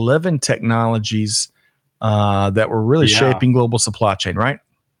about 11 technologies that were really shaping global supply chain, right?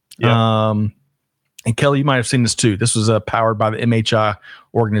 Yeah. And Kelly, you might have seen this too. This was powered by the MHI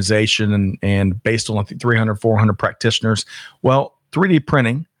organization and based on, I think, 300, 400 practitioners. Well, 3D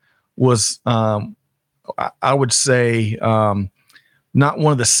printing was, I would say, not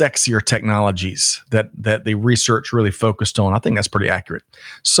one of the sexier technologies that the research really focused on. I think that's pretty accurate.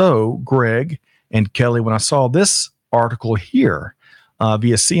 So, Greg and Kelly, when I saw this article here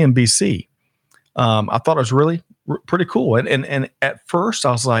via CNBC, I thought it was really pretty cool. And at first,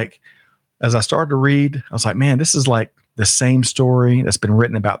 I was like, as I started to read, I was like, man, this is like the same story that's been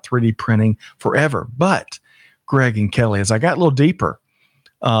written about 3D printing forever. But Greg and Kelly, as I got a little deeper,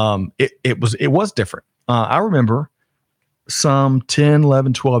 it was different. I remember some 10,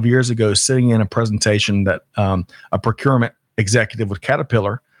 11, 12 years ago sitting in a presentation that a procurement executive with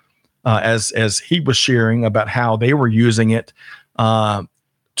Caterpillar, as he was sharing about how they were using it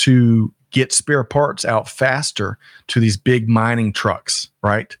to get spare parts out faster to these big mining trucks,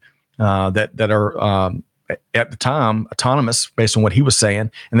 right? That are at the time autonomous, based on what he was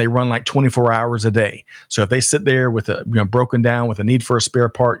saying, and they run like 24 hours a day. So if they sit there with a broken down with a need for a spare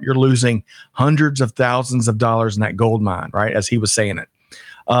part, you're losing hundreds of thousands of dollars in that gold mine, right? As he was saying it.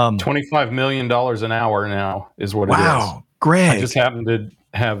 $25 million an hour now is what it is. Wow, Greg! I just happened to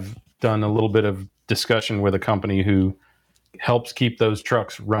have done a little bit of discussion with a company who helps keep those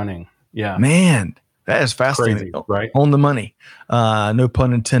trucks running. Yeah, man. That is fascinating, crazy, right? On the money, no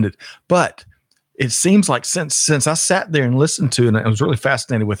pun intended. But it seems like since I sat there and listened to, and I was really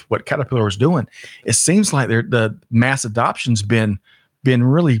fascinated with what Caterpillar was doing, it seems like the mass adoption's been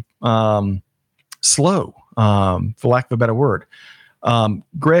really slow, for lack of a better word.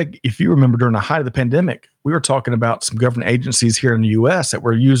 Greg, if you remember during the height of the pandemic, we were talking about some government agencies here in the U.S. that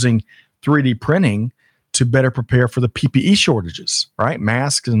were using 3D printing to better prepare for the PPE shortages, right?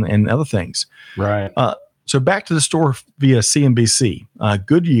 Masks and other things. Right. So back to the story via CNBC.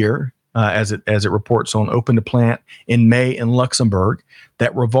 Goodyear, as it reports on, opened a plant in May in Luxembourg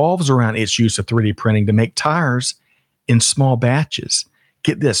that revolves around its use of 3D printing to make tires in small batches.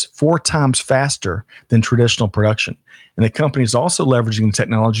 Get this, 4 times faster than traditional production. And the company is also leveraging the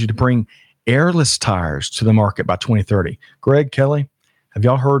technology to bring airless tires to the market by 2030. Greg, Kelly, have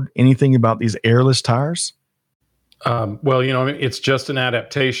y'all heard anything about these airless tires? Well, it's just an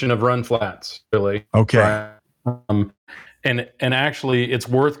adaptation of run flats, really. Okay. Right? And actually, it's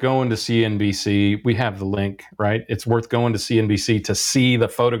worth going to CNBC. We have the link, right? It's worth going to CNBC to see the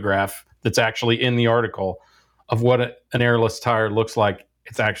photograph that's actually in the article of what an airless tire looks like.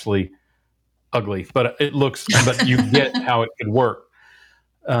 It's actually ugly, but but you get how it could work.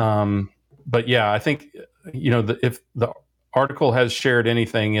 But yeah, I think, if the article has shared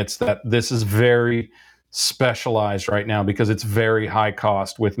anything, it's that this is very specialized right now because it's very high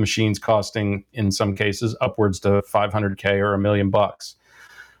cost, with machines costing in some cases upwards to $500K or $1 million.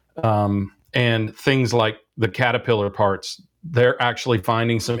 And things like the Caterpillar parts, they're actually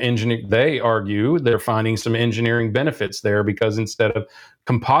finding some they argue they're finding some engineering benefits there, because instead of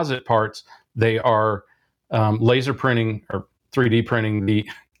composite parts, they are laser printing or 3D printing the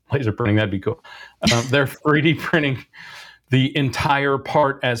laser printing. That'd be cool. They're 3D printing the entire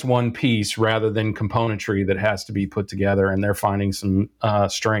part as one piece rather than componentry that has to be put together. And they're finding some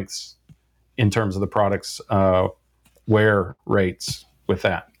strengths in terms of the product's wear rates with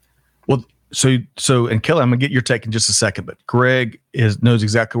that. Well, so, and Kelly, I'm gonna get your take in just a second, but Greg knows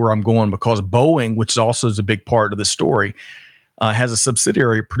exactly where I'm going, because Boeing, which also is a big part of the story, has a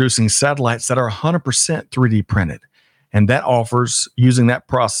subsidiary producing satellites that are 100% 3D printed. And that offers, using that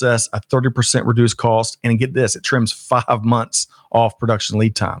process, a 30% reduced cost. And get this, it trims 5 months off production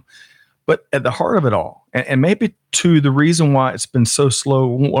lead time. But at the heart of it all, and maybe to the reason why it's been so slow,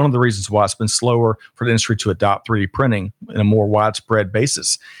 one of the reasons why it's been slower for the industry to adopt 3D printing in a more widespread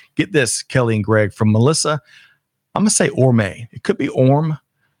basis. Get this, Kelly and Greg, from Melissa. I'm going to say Orme. It could be Orme.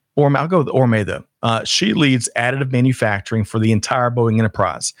 I'll go with Orme, though. She leads additive manufacturing for the entire Boeing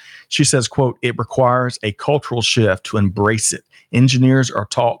enterprise. She says, quote, "It requires a cultural shift to embrace it. Engineers are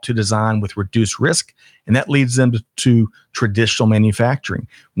taught to design with reduced risk, and that leads them to traditional manufacturing.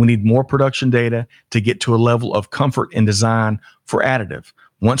 We need more production data to get to a level of comfort in design for additive.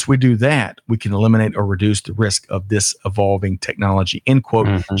 Once we do that, we can eliminate or reduce the risk of this evolving technology," end quote.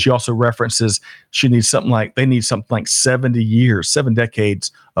 Mm-hmm. She also references they need something like 7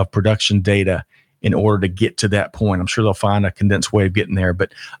 decades of production data in order to get to that point. I'm sure they'll find a condensed way of getting there.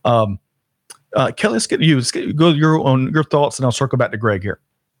 But Kelly, let's get your thoughts, and I'll circle back to Greg here.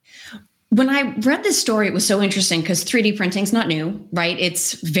 When I read this story, it was so interesting because 3D printing is not new, right?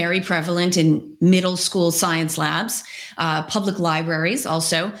 It's very prevalent in middle school science labs, public libraries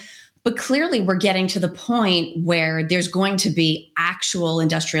also. But clearly, we're getting to the point where there's going to be actual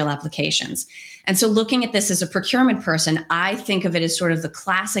industrial applications. And so looking at this as a procurement person, I think of it as sort of the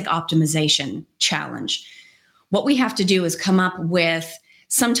classic optimization challenge. What we have to do is come up with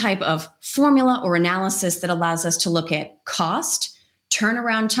some type of formula or analysis that allows us to look at cost,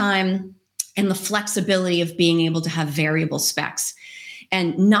 turnaround time, and the flexibility of being able to have variable specs.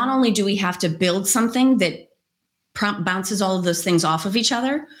 And not only do we have to build something that bounces all of those things off of each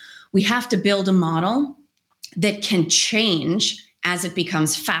other, we have to build a model that can change as it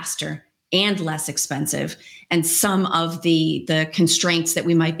becomes faster and less expensive. And some of the constraints that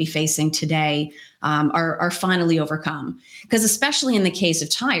we might be facing today are finally overcome. Because especially in the case of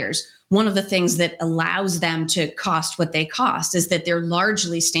tires, one of the things that allows them to cost what they cost is that they're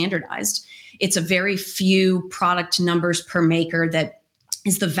largely standardized. It's a very few product numbers per maker that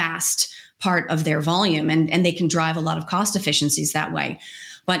is the vast part of their volume, and they can drive a lot of cost efficiencies that way.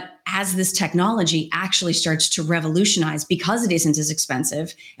 But as this technology actually starts to revolutionize because it isn't as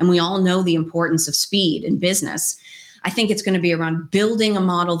expensive, and we all know the importance of speed in business, I think it's going to be around building a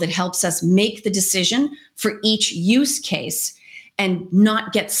model that helps us make the decision for each use case and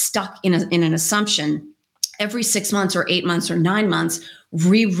not get stuck in an assumption every 6 months or 8 months or 9 months,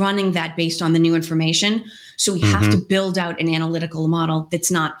 rerunning that based on the new information. So we have to build out an analytical model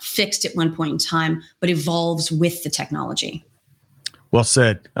that's not fixed at one point in time, but evolves with the technology. Well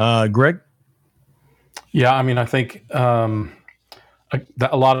said. Greg? Yeah, I mean, I think a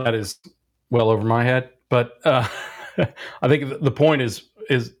lot of that is well over my head, but I think the point is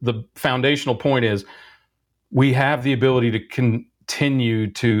the foundational point is we have the ability to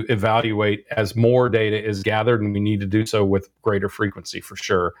continue to evaluate as more data is gathered, and we need to do so with greater frequency for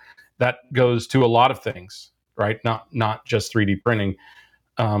sure. That goes to a lot of things, right? Not just 3D printing,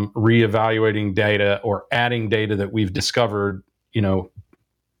 reevaluating data or adding data that we've discovered,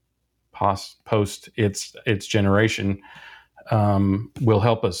 post its generation, will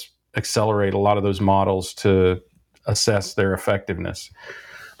help us accelerate a lot of those models to assess their effectiveness.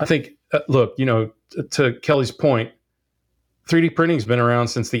 I think, look, to Kelly's point, 3D printing has been around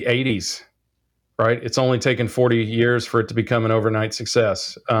since the 80s, right? It's only taken 40 years for it to become an overnight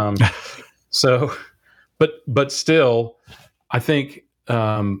success. But still, I think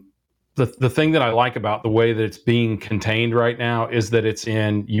the thing that I like about the way that it's being contained right now is that it's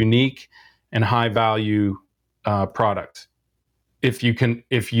in unique and high value product. If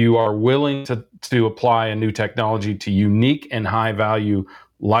you are willing to apply a new technology to unique and high value,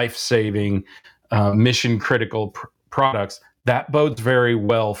 life-saving, mission critical products, that bodes very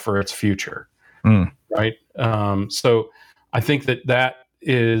well for its future, right? So I think that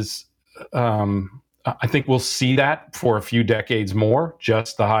is. I think we'll see that for a few decades more,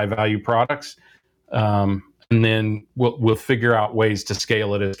 just the high value products. And then we'll figure out ways to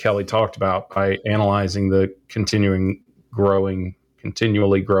scale it, as Kelly talked about, by analyzing the continually growing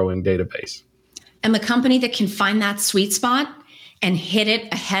database. And the company that can find that sweet spot and hit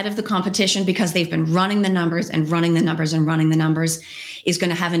it ahead of the competition because they've been running the numbers and running the numbers and running the numbers is going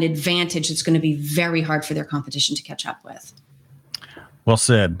to have an advantage that's going to be very hard for their competition to catch up with. Well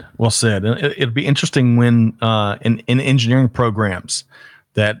said. Well said. And it'll be interesting when in engineering programs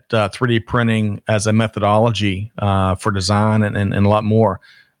that 3D printing as a methodology for design and a lot more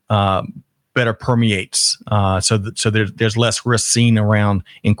better permeates. So there's less risk seen around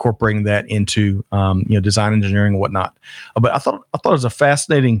incorporating that into design engineering and whatnot. But I thought it was a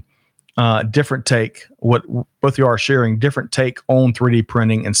fascinating different take. What both of you are sharing, different take on 3D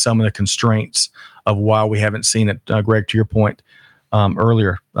printing and some of the constraints of why we haven't seen it. Greg, to your point.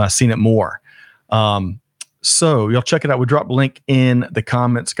 Earlier, seen it more. So y'all check it out. We dropped a link in the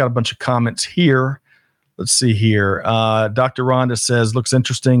comments. Got a bunch of comments here. Let's see here. Dr. Rhonda says, looks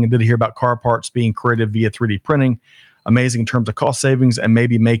interesting. And did hear about car parts being created via 3D printing. Amazing in terms of cost savings and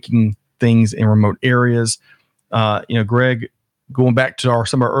maybe making things in remote areas. Greg, going back to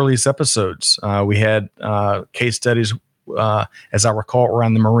some of our earliest episodes, we had case studies, as I recall,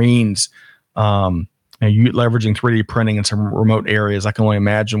 around the Marines, you leveraging 3D printing in some remote areas. I can only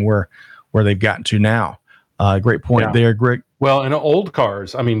imagine where they've gotten to now. Great point there, Greg. Well, in old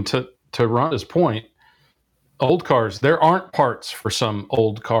cars, I mean, to Rhonda's point, old cars, there aren't parts for some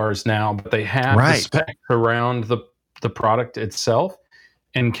old cars now, but they have the spec around the product itself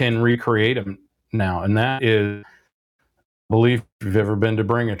and can recreate them now. And that is, I believe, if you've ever been to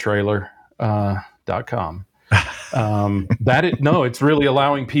bringatrailer.com. It's really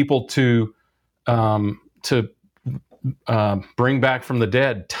allowing people to bring back from the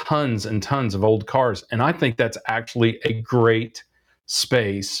dead tons and tons of old cars. And I think that's actually a great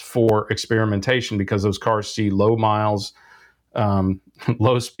space for experimentation because those cars see low miles,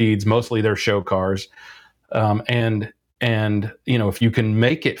 low speeds, mostly they're show cars. And if you can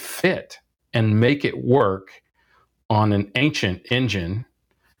make it fit and make it work on an ancient engine,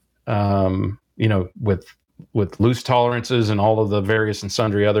 with loose tolerances and all of the various and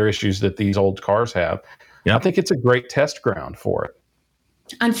sundry other issues that these old cars have, I think it's a great test ground for it.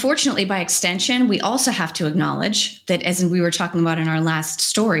 Unfortunately, by extension, we also have to acknowledge that, as we were talking about in our last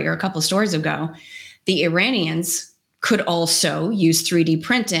story or a couple of stories ago, the Iranians could also use 3D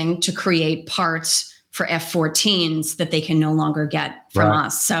printing to create parts for F-14s that they can no longer get from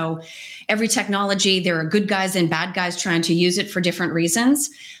us. So every technology, there are good guys and bad guys trying to use it for different reasons.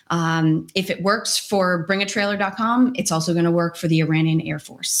 If it works for bringatrailer.com, it's also going to work for the Iranian Air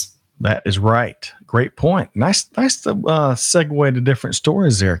Force. That is right. Great point. Nice to segue to different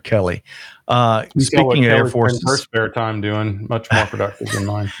stories there, Kelly. Speaking of Air Force, her spare time doing much more productive than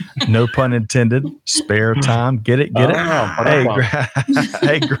mine. No pun intended. Spare time. Get it?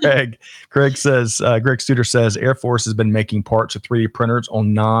 Hey, Greg. Greg Studer says Air Force has been making parts of 3D printers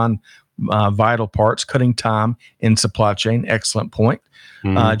on non-vital parts, cutting time in supply chain. Excellent point.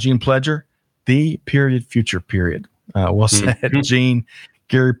 Gene Pledger, the future period. Well said, Gene.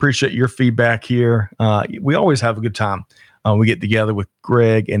 Gary, appreciate your feedback here. We always have a good time. We get together with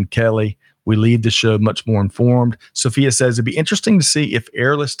Greg and Kelly. We leave the show much more informed. Sophia says it'd be interesting to see if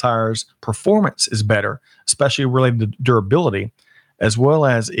airless tires' performance is better, especially related to durability, as well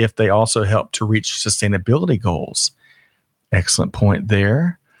as if they also help to reach sustainability goals. Excellent point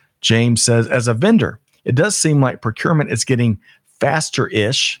there. James says, as a vendor, it does seem like procurement is getting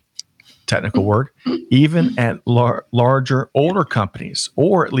faster-ish, technical word, even at larger, older companies,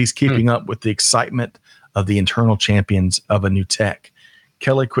 or at least keeping up with the excitement of the internal champions of a new tech.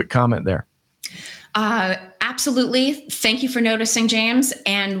 Kelly, quick comment there. Absolutely. Thank you for noticing, James.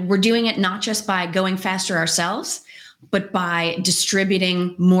 And we're doing it not just by going faster ourselves, but by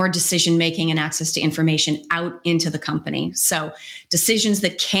distributing more decision-making and access to information out into the company. So decisions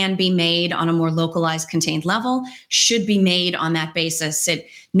that can be made on a more localized, contained level should be made on that basis.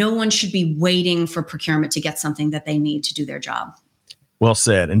 No one should be waiting for procurement to get something that they need to do their job. Well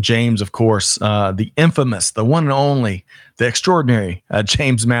said. And James, of course, the infamous, the one and only, the extraordinary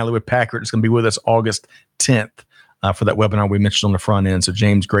James Malley with Packard is going to be with us August 10th for that webinar we mentioned on the front end. So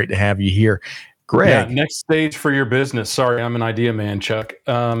James, great to have you here. Greg. Yeah, next stage for your business. Sorry, I'm an idea man, Chuck.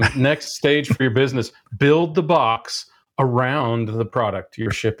 Next stage for your business, build the box around the product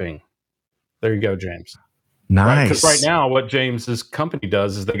you're shipping. There you go, James. Nice. Because right now, what James's company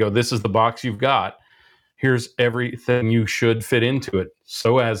does is they go, this is the box you've got. Here's everything you should fit into it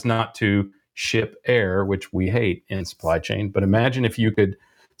so as not to ship air, which we hate in supply chain. But imagine if you could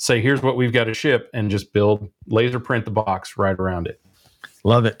say, here's what we've got to ship and just laser print the box right around it.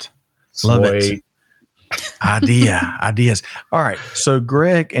 Love it. Love it. Ideas. All right. So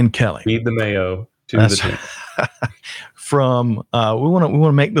Greg and Kelly. Feed the mayo to the team. From we want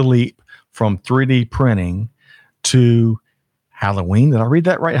to make the leap from 3D printing to Halloween. Did I read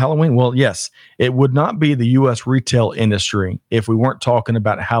that right? Halloween? Well, yes. It would not be the U.S. retail industry if we weren't talking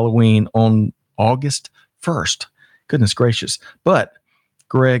about Halloween on August 1st. Goodness gracious. But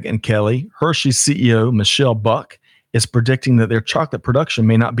Greg and Kelly, Hershey's CEO, Michelle Buck, is predicting that their chocolate production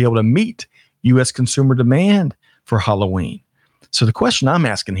may not be able to meet U.S. consumer demand for Halloween. So the question I'm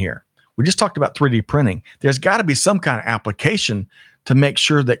asking here, we just talked about 3D printing. There's got to be some kind of application to make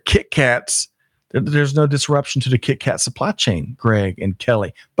sure that Kit Kats, there's no disruption to the Kit Kat supply chain, Greg and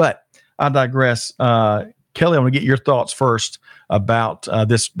Kelly. But I digress. Kelly, I want to get your thoughts first about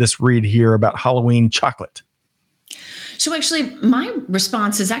this read here about Halloween chocolate. So actually, my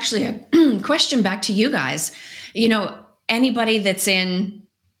response is actually a question back to you guys. Anybody that's in,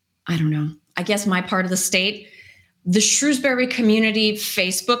 I don't know, I guess my part of the state, the Shrewsbury Community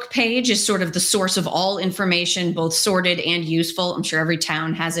Facebook page is sort of the source of all information, both sorted and useful. I'm sure every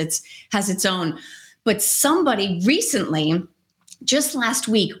town has its own. But somebody recently, just last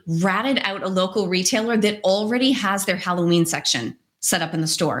week, ratted out a local retailer that already has their Halloween section set up in the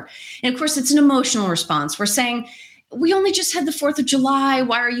store. And of course, it's an emotional response. We're saying, we only just had the 4th of July.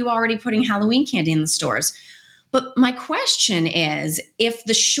 Why are you already putting Halloween candy in the stores? But my question is, if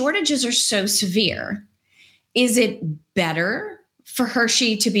the shortages are so severe, is it better for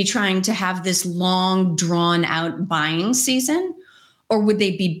Hershey to be trying to have this long, drawn-out buying season? Or would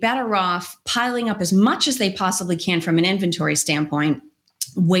they be better off piling up as much as they possibly can from an inventory standpoint,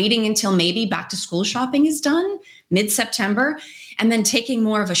 waiting until maybe back-to-school shopping is done, mid-September, and then taking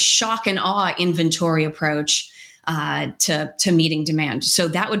more of a shock and awe inventory approach to meeting demand? So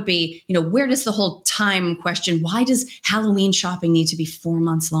that would be, where does the whole time question, why does Halloween shopping need to be 4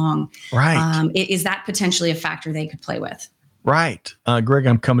 months long? Right. Is that potentially a factor they could play with? Right. Greg,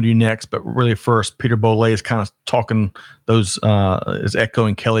 I'm coming to you next, but really first, Peter Bollet is kind of talking is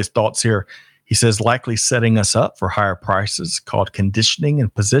echoing Kelly's thoughts here. He says, likely setting us up for higher prices, called conditioning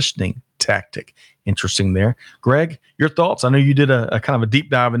and positioning tactic. Interesting there. Greg, your thoughts? I know you did a kind of a deep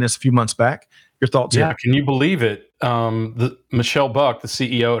dive in this a few months back. Your thoughts here? Yeah, can you believe it? Michelle Buck, the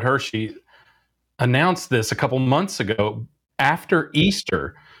CEO at Hershey, announced this a couple months ago after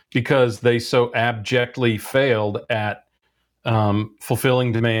Easter because they so abjectly failed at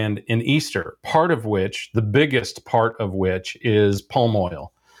fulfilling demand in Easter, the biggest part of which is palm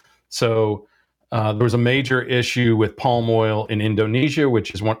oil. So there was a major issue with palm oil in Indonesia,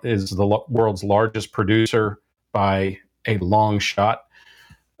 which is the world's largest producer by a long shot.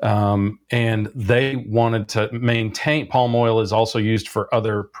 And they wanted to maintain. Palm oil is also used for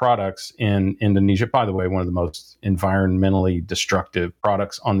other products in Indonesia. By the way, one of the most environmentally destructive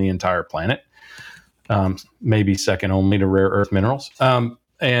products on the entire planet. Maybe second only to rare earth minerals.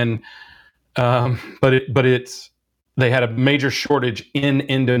 They had a major shortage in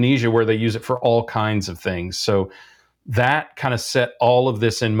Indonesia where they use it for all kinds of things. So that kind of set all of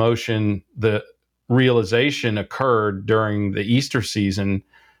this in motion. The realization occurred during the Easter season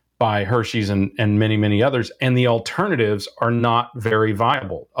by Hershey's and many, many others. And the alternatives are not very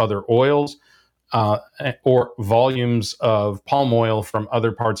viable. Other oils or volumes of palm oil from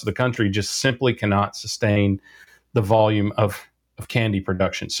other parts of the country just simply cannot sustain the volume of candy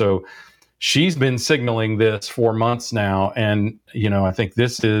production. So she's been signaling this for months now. And, I think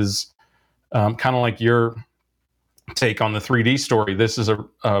this is kind of like your take on the 3D story. This is a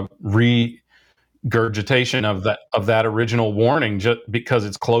regurgitation of that original warning, just because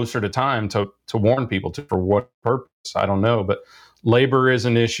it's closer to time to warn people. For what purpose? I don't know. But labor is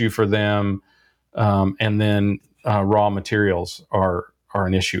an issue for them. And then raw materials are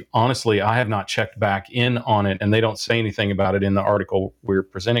an issue. Honestly, I have not checked back in on it, and they don't say anything about it in the article we're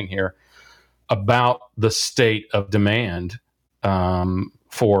presenting here about the state of demand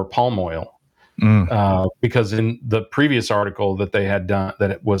for palm oil. Because in the previous article that they had done,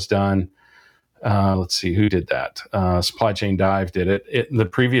 that it was done, let's see who did that. Supply Chain Dive did it. The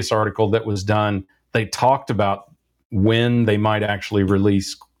previous article that was done, they talked about when they might actually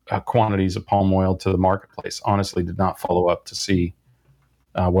release quantities of palm oil to the marketplace. Honestly, did not follow up to see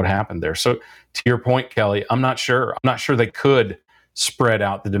what happened there. So to your point, Kelly, I'm not sure they could spread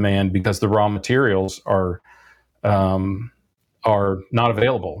out the demand because the raw materials are not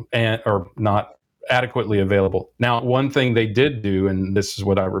available or not adequately available. Now, one thing they did do, and this is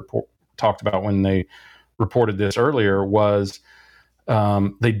what I talked about when they reported this earlier, was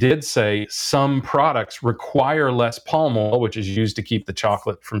they did say some products require less palm oil, which is used to keep the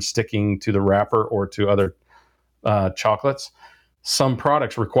chocolate from sticking to the wrapper or to other chocolates. Some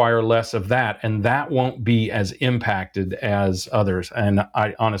products require less of that, and that won't be as impacted as others. And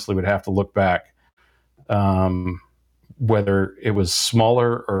I honestly would have to look back whether it was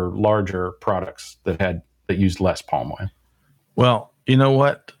smaller or larger products that used less palm oil. Well, you know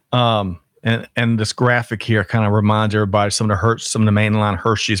what? And this graphic here kind of reminds everybody some of the mainline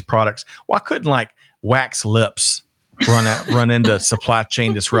Hershey's products. Why couldn't wax lips run into supply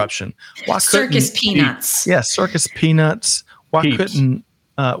chain disruption? Why Circus peanuts? Circus peanuts. Why Peeps. couldn't?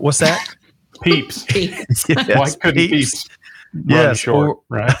 What's that? Peeps. Yes, Why couldn't Peeps? Yes, short,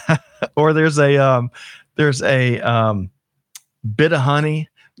 right? Or there's a bit of honey.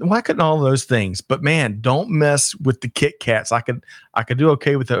 Why couldn't all those things? But man, don't mess with the Kit Kats. I could do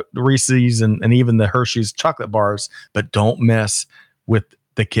okay with the Reese's and even the Hershey's chocolate bars, but don't mess with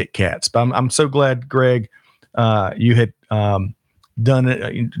the Kit Kats. But I'm so glad, Greg, you had done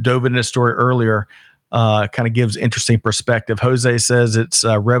it, dove into this story earlier, kind of gives interesting perspective. Jose says it's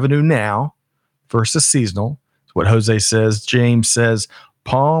revenue now versus seasonal. That's what Jose says. James says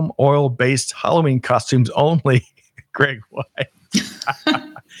palm oil based Halloween costumes only. Greg White.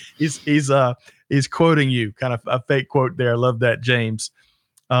 He's quoting you, kind of a fake quote there. I love that, James.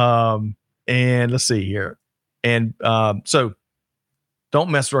 And let's see here. And so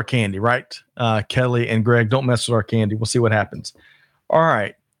don't mess with our candy, right? Kelly and Greg, don't mess with our candy. We'll see what happens. All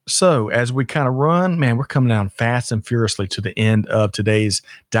right. So as we kind of run, man, we're coming down fast and furiously to the end of today's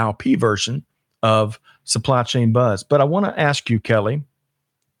Dial P version of Supply Chain Buzz. But I want to ask you, Kelly,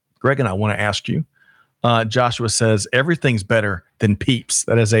 Greg and I want to ask you, Joshua says everything's better than Peeps.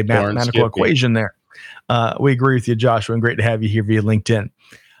 That is a mathematical equation there. We agree with you, Joshua, and great to have you here via LinkedIn.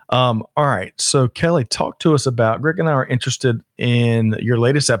 All right. So Kelly, talk to us about, Greg and I are interested in your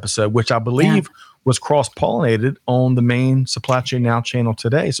latest episode, which I believe was cross-pollinated on the main Supply Chain Now channel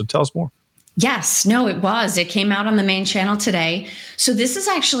today. So tell us more. Yes, no, it was. It came out on the main channel today. So this is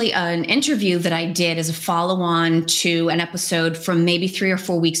actually an interview that I did as a follow-on to an episode from maybe 3 or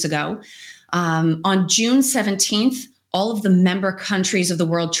 4 weeks ago. On June 17th, all of the member countries of the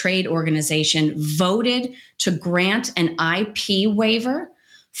World Trade Organization voted to grant an IP waiver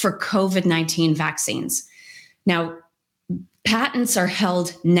for COVID-19 vaccines. Now, patents are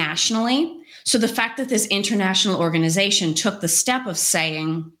held nationally. So the fact that this international organization took the step of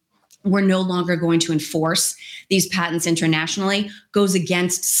saying we're no longer going to enforce these patents internationally goes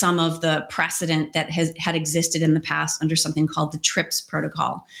against some of the precedent that had existed in the past under something called the TRIPS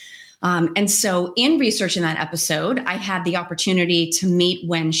protocol. And so in researching that episode, I had the opportunity to meet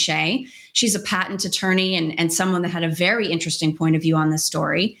Wen Shea. She's a patent attorney and someone that had a very interesting point of view on this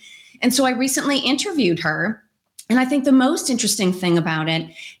story. And so I recently interviewed her. And I think the most interesting thing about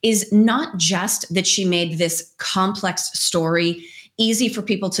it is not just that she made this complex story easy for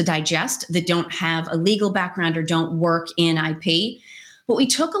people to digest that don't have a legal background or don't work in IP, but we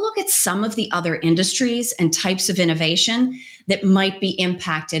took a look at some of the other industries and types of innovation that might be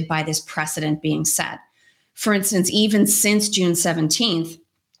impacted by this precedent being set. For instance, even since June 17th,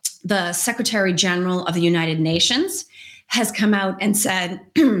 the Secretary General of the United Nations has come out and said,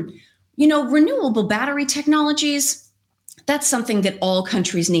 renewable battery technologies, that's something that all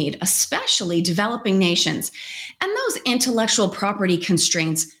countries need, especially developing nations. And those intellectual property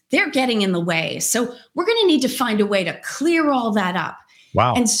constraints, they're getting in the way. So we're going to need to find a way to clear all that up.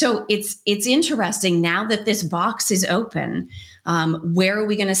 Wow. And so it's interesting now that this box is open. Where are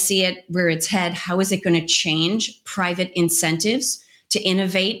we going to see it, where its head? How is it going to change private incentives to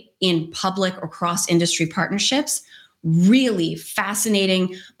innovate in public or cross-industry partnerships? Really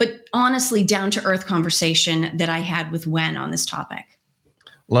fascinating, but honestly down-to-earth conversation that I had with Wen on this topic.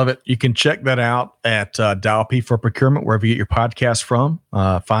 Love it. You can check that out at Dial P for Procurement, wherever you get your podcast from.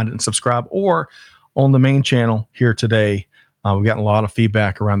 Find it and subscribe, or on the main channel here today. We've gotten a lot of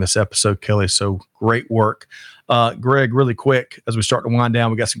feedback around this episode, Kelly. So great work. Greg, really quick, as we start to wind down,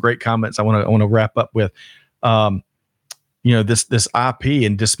 we got some great comments I want to wrap up with. This IP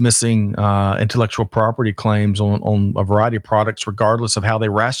and dismissing intellectual property claims on a variety of products, regardless of how they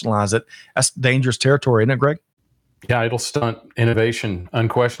rationalize it. That's dangerous territory, isn't it, Greg? Yeah, it'll stunt innovation,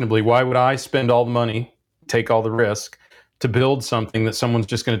 unquestionably. Why would I spend all the money, take all the risk to build something that someone's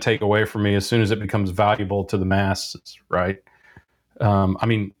just going to take away from me as soon as it becomes valuable to the masses, right?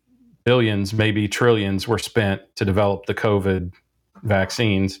 Billions, maybe trillions were spent to develop the COVID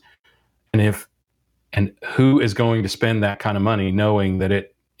vaccines. And who is going to spend that kind of money knowing that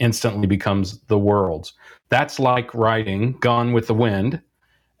it instantly becomes the world's? That's like writing Gone with the Wind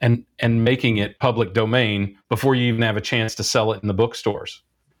and making it public domain before you even have a chance to sell it in the bookstores.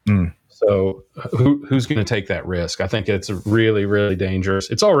 So who's going to take that risk? I think it's really, really dangerous.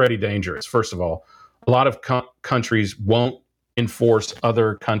 It's already dangerous, first of all. A lot of countries won't enforce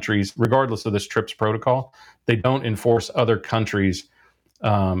other countries, regardless of this TRIPS protocol. They don't enforce other countries'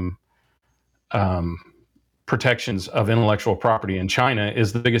 protections of intellectual property. And China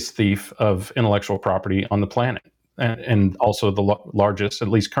is the biggest thief of intellectual property on the planet, and also the largest, at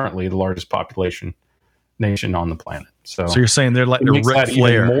least currently, the largest population nation on the planet. So you're saying they're like the Ric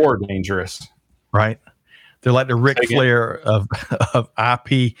Flair, even more dangerous, right? They're like the Ric Flair of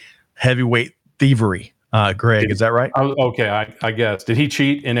IP heavyweight thievery. Greg, is that right? Okay, I guess. Did he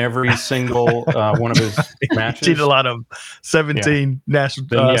cheat in every single one of his matches? He cheated a lot of them. 17 national,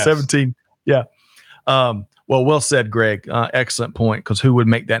 yes. 17. Yeah. Well said, Greg. Excellent point. Because who would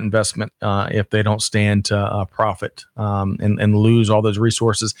make that investment if they don't stand to profit and lose all those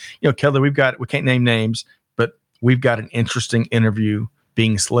resources? Kelly, we can't name names, but we've got an interesting interview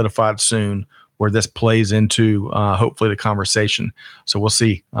being solidified soon where this plays into hopefully the conversation. So we'll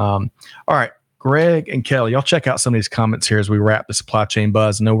see. All right, Greg and Kelly, y'all check out some of these comments here as we wrap the supply chain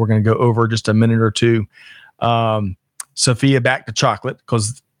buzz. I know we're going to go over just a minute or two. Sophia, back to chocolate,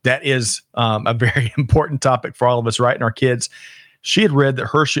 because that is a very important topic for all of us, right? And our kids. She had read that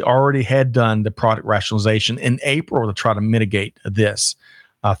Hershey already had done the product rationalization in April to try to mitigate this.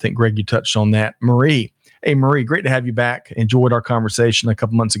 I think, Greg, you touched on that. Marie. Hey, Marie, great to have you back. Enjoyed our conversation a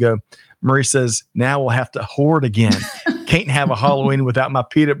couple months ago. Marie says, now we'll have to hoard again. Can't have a Halloween without my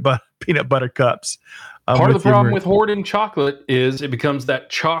peanut butter cups. Part of the problem with hoarding chocolate is it becomes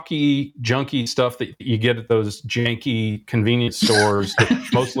that chalky, junky stuff that you get at those janky convenience stores that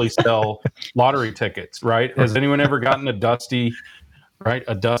mostly sell lottery tickets, right? Has anyone ever gotten a dusty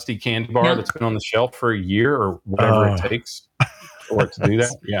candy bar that's been on the shelf for a year or whatever it takes for it to do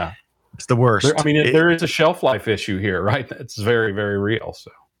that? Yeah. It's the worst. There is a shelf life issue here, right? It's very, very real. So,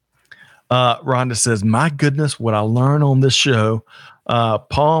 Rhonda says, my goodness, what I learned on this show,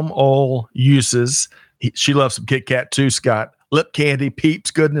 palm oil uses. She loves some Kit Kat too, Scott. Lip candy, Peeps,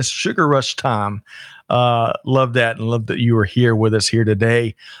 goodness, sugar rush time. Love that, and love that you were here with us here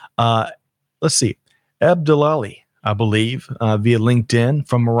today. Let's see. Abdulali, I believe, via LinkedIn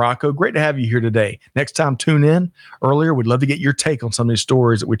from Morocco. Great to have you here today. Next time, tune in earlier. We'd love to get your take on some of these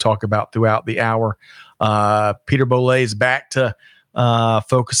stories that we talk about throughout the hour. Peter Bollet is back to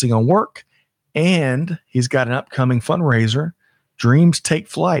focusing on work, and he's got an upcoming fundraiser, Dreams Take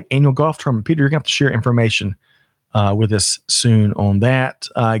Flight, annual golf tournament. Peter, you're going to have to share information with us soon on that.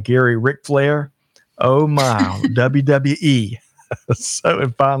 Gary, Ric Flair, oh my, WWE. So,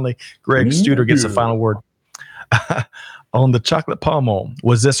 and finally, Greg Studer gets the final word. On the chocolate palm oil,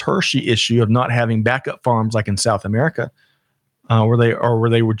 was this Hershey issue of not having backup farms like in South America? Were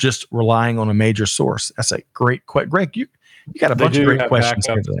they just relying on a major source? That's a great question. Greg, you got a bunch of great questions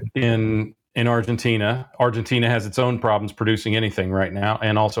here today. In Argentina. Argentina has its own problems producing anything right now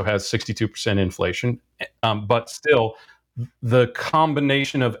and also has 62% inflation. But still, the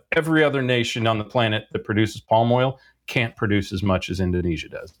combination of every other nation on the planet that produces palm oil can't produce as much as Indonesia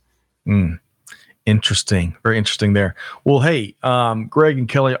does. Interesting. Very interesting there. Well, hey, Greg and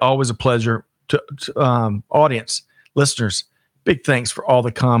Kelly, always a pleasure. To audience, listeners, big thanks for all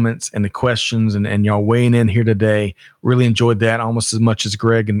the comments and the questions and y'all weighing in here today. Really enjoyed that almost as much as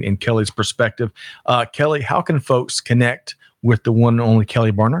Greg and Kelly's perspective. Kelly, how can folks connect with the one and only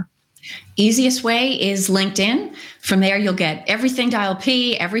Kelly Barner? Easiest way is LinkedIn. From there, you'll get everything Dial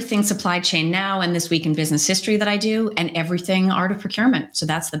P, everything Supply Chain Now, and This Week in Business History that I do, and everything Art of Procurement. So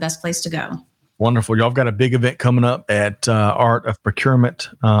that's the best place to go. Wonderful. Y'all got a big event coming up at Art of Procurement.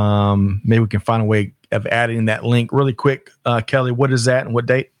 Maybe we can find a way of adding that link really quick. Kelly, what is that and what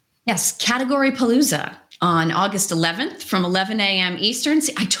date? Yes, Category Palooza on August 11th from 11 a.m. Eastern.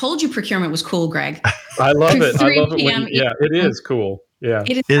 See, I told you procurement was cool, Greg. I love it. I love it. It is cool. Yeah.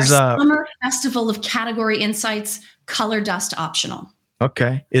 It is our summer festival of category insights, color dust optional.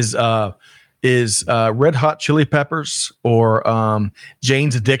 Okay. Is Red Hot Chili Peppers or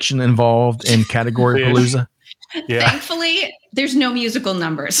Jane's Addiction involved in Category Palooza? Yeah. Thankfully, there's no musical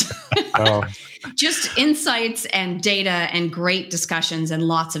numbers. Oh. Just insights and data and great discussions and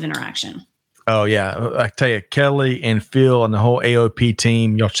lots of interaction. Oh, yeah. I tell you, Kelly and Phil and the whole AOP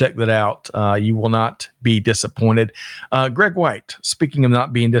team, y'all check that out. You will not be disappointed. Greg White, speaking of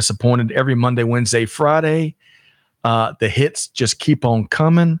not being disappointed, every Monday, Wednesday, Friday, the hits just keep on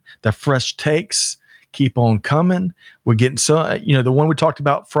coming. The fresh takes keep on coming. We're getting the one we talked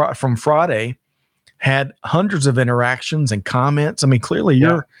about from Friday had hundreds of interactions and comments. I mean, clearly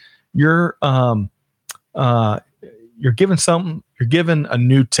you're giving a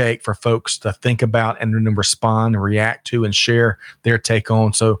new take for folks to think about and then respond and react to and share their take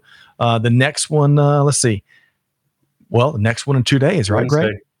on. So the next one, let's see. Well, the next one in 2 days, right,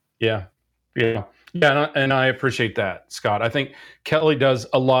 Greg? Yeah. And I appreciate that, Scott. I think Kelly does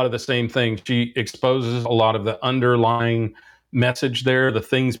a lot of the same things. She exposes a lot of the underlying message there, the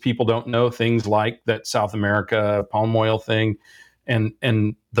things people don't know, things like that South America palm oil thing and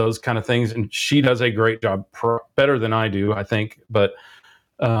those kind of things. And she does a great job, better than I do, I think. But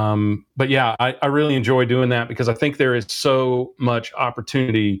yeah, I really enjoy doing that because I think there is so much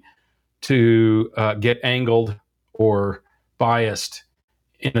opportunity to get angled or biased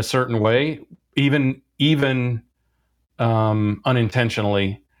in a certain way, even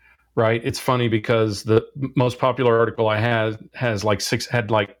unintentionally. Right. It's funny because the most popular article I had had like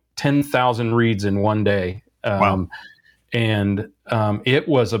 10,000 reads in one day. Wow. And it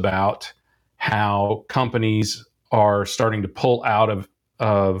was about how companies are starting to pull out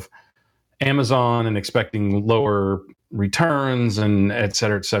of Amazon and expecting lower returns and et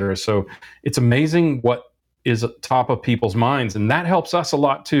cetera, et cetera. So it's amazing what is top of people's minds. And that helps us a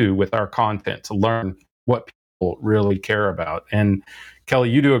lot too with our content to learn what people really care about. And Kelly,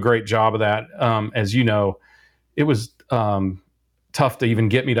 you do a great job of that. As you know, it was tough to even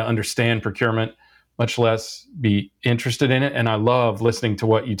get me to understand procurement, much less be interested in it. And I love listening to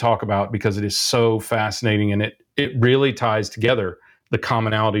what you talk about because it is so fascinating, and it really ties together the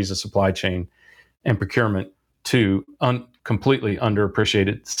commonalities of supply chain and procurement to completely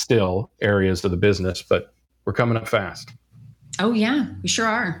underappreciated still areas of the business. But we're coming up fast. Oh, yeah, we sure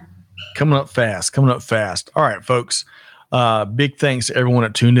are. Coming up fast. All right, folks. Big thanks to everyone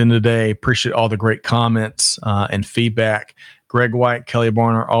that tuned in today. Appreciate all the great comments and feedback. Greg White, Kelly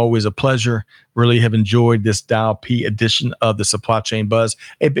Barner, always a pleasure. Really have enjoyed this Dial P edition of the Supply Chain Buzz.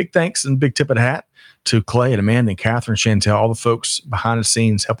 A big thanks and big tip of the hat to Clay and Amanda and Catherine, Chantel, all the folks behind the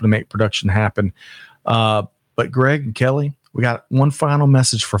scenes helping to make production happen. But Greg and Kelly, we got one final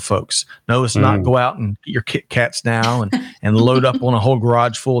message for folks. No, it's not go out and get your Kit Kats now and load up on a whole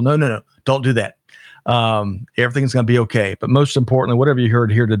garage full. No. Don't do that. Everything's going to be okay. But most importantly, whatever you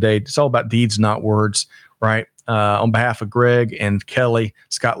heard here today, it's all about deeds, not words, right? On behalf of Greg and Kelly,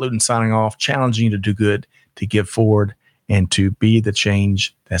 Scott Luton signing off, challenging you to do good, to give forward, and to be the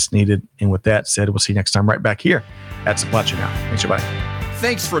change that's needed. And with that said, we'll see you next time right back here at Supply Chain Now. Thanks, everybody.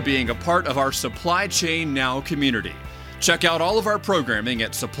 Thanks for being a part of our Supply Chain Now community. Check out all of our programming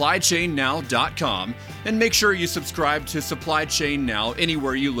at supplychainnow.com and make sure you subscribe to Supply Chain Now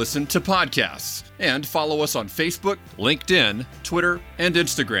anywhere you listen to podcasts. And follow us on Facebook, LinkedIn, Twitter, and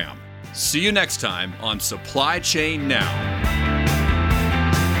Instagram. See you next time on Supply Chain Now.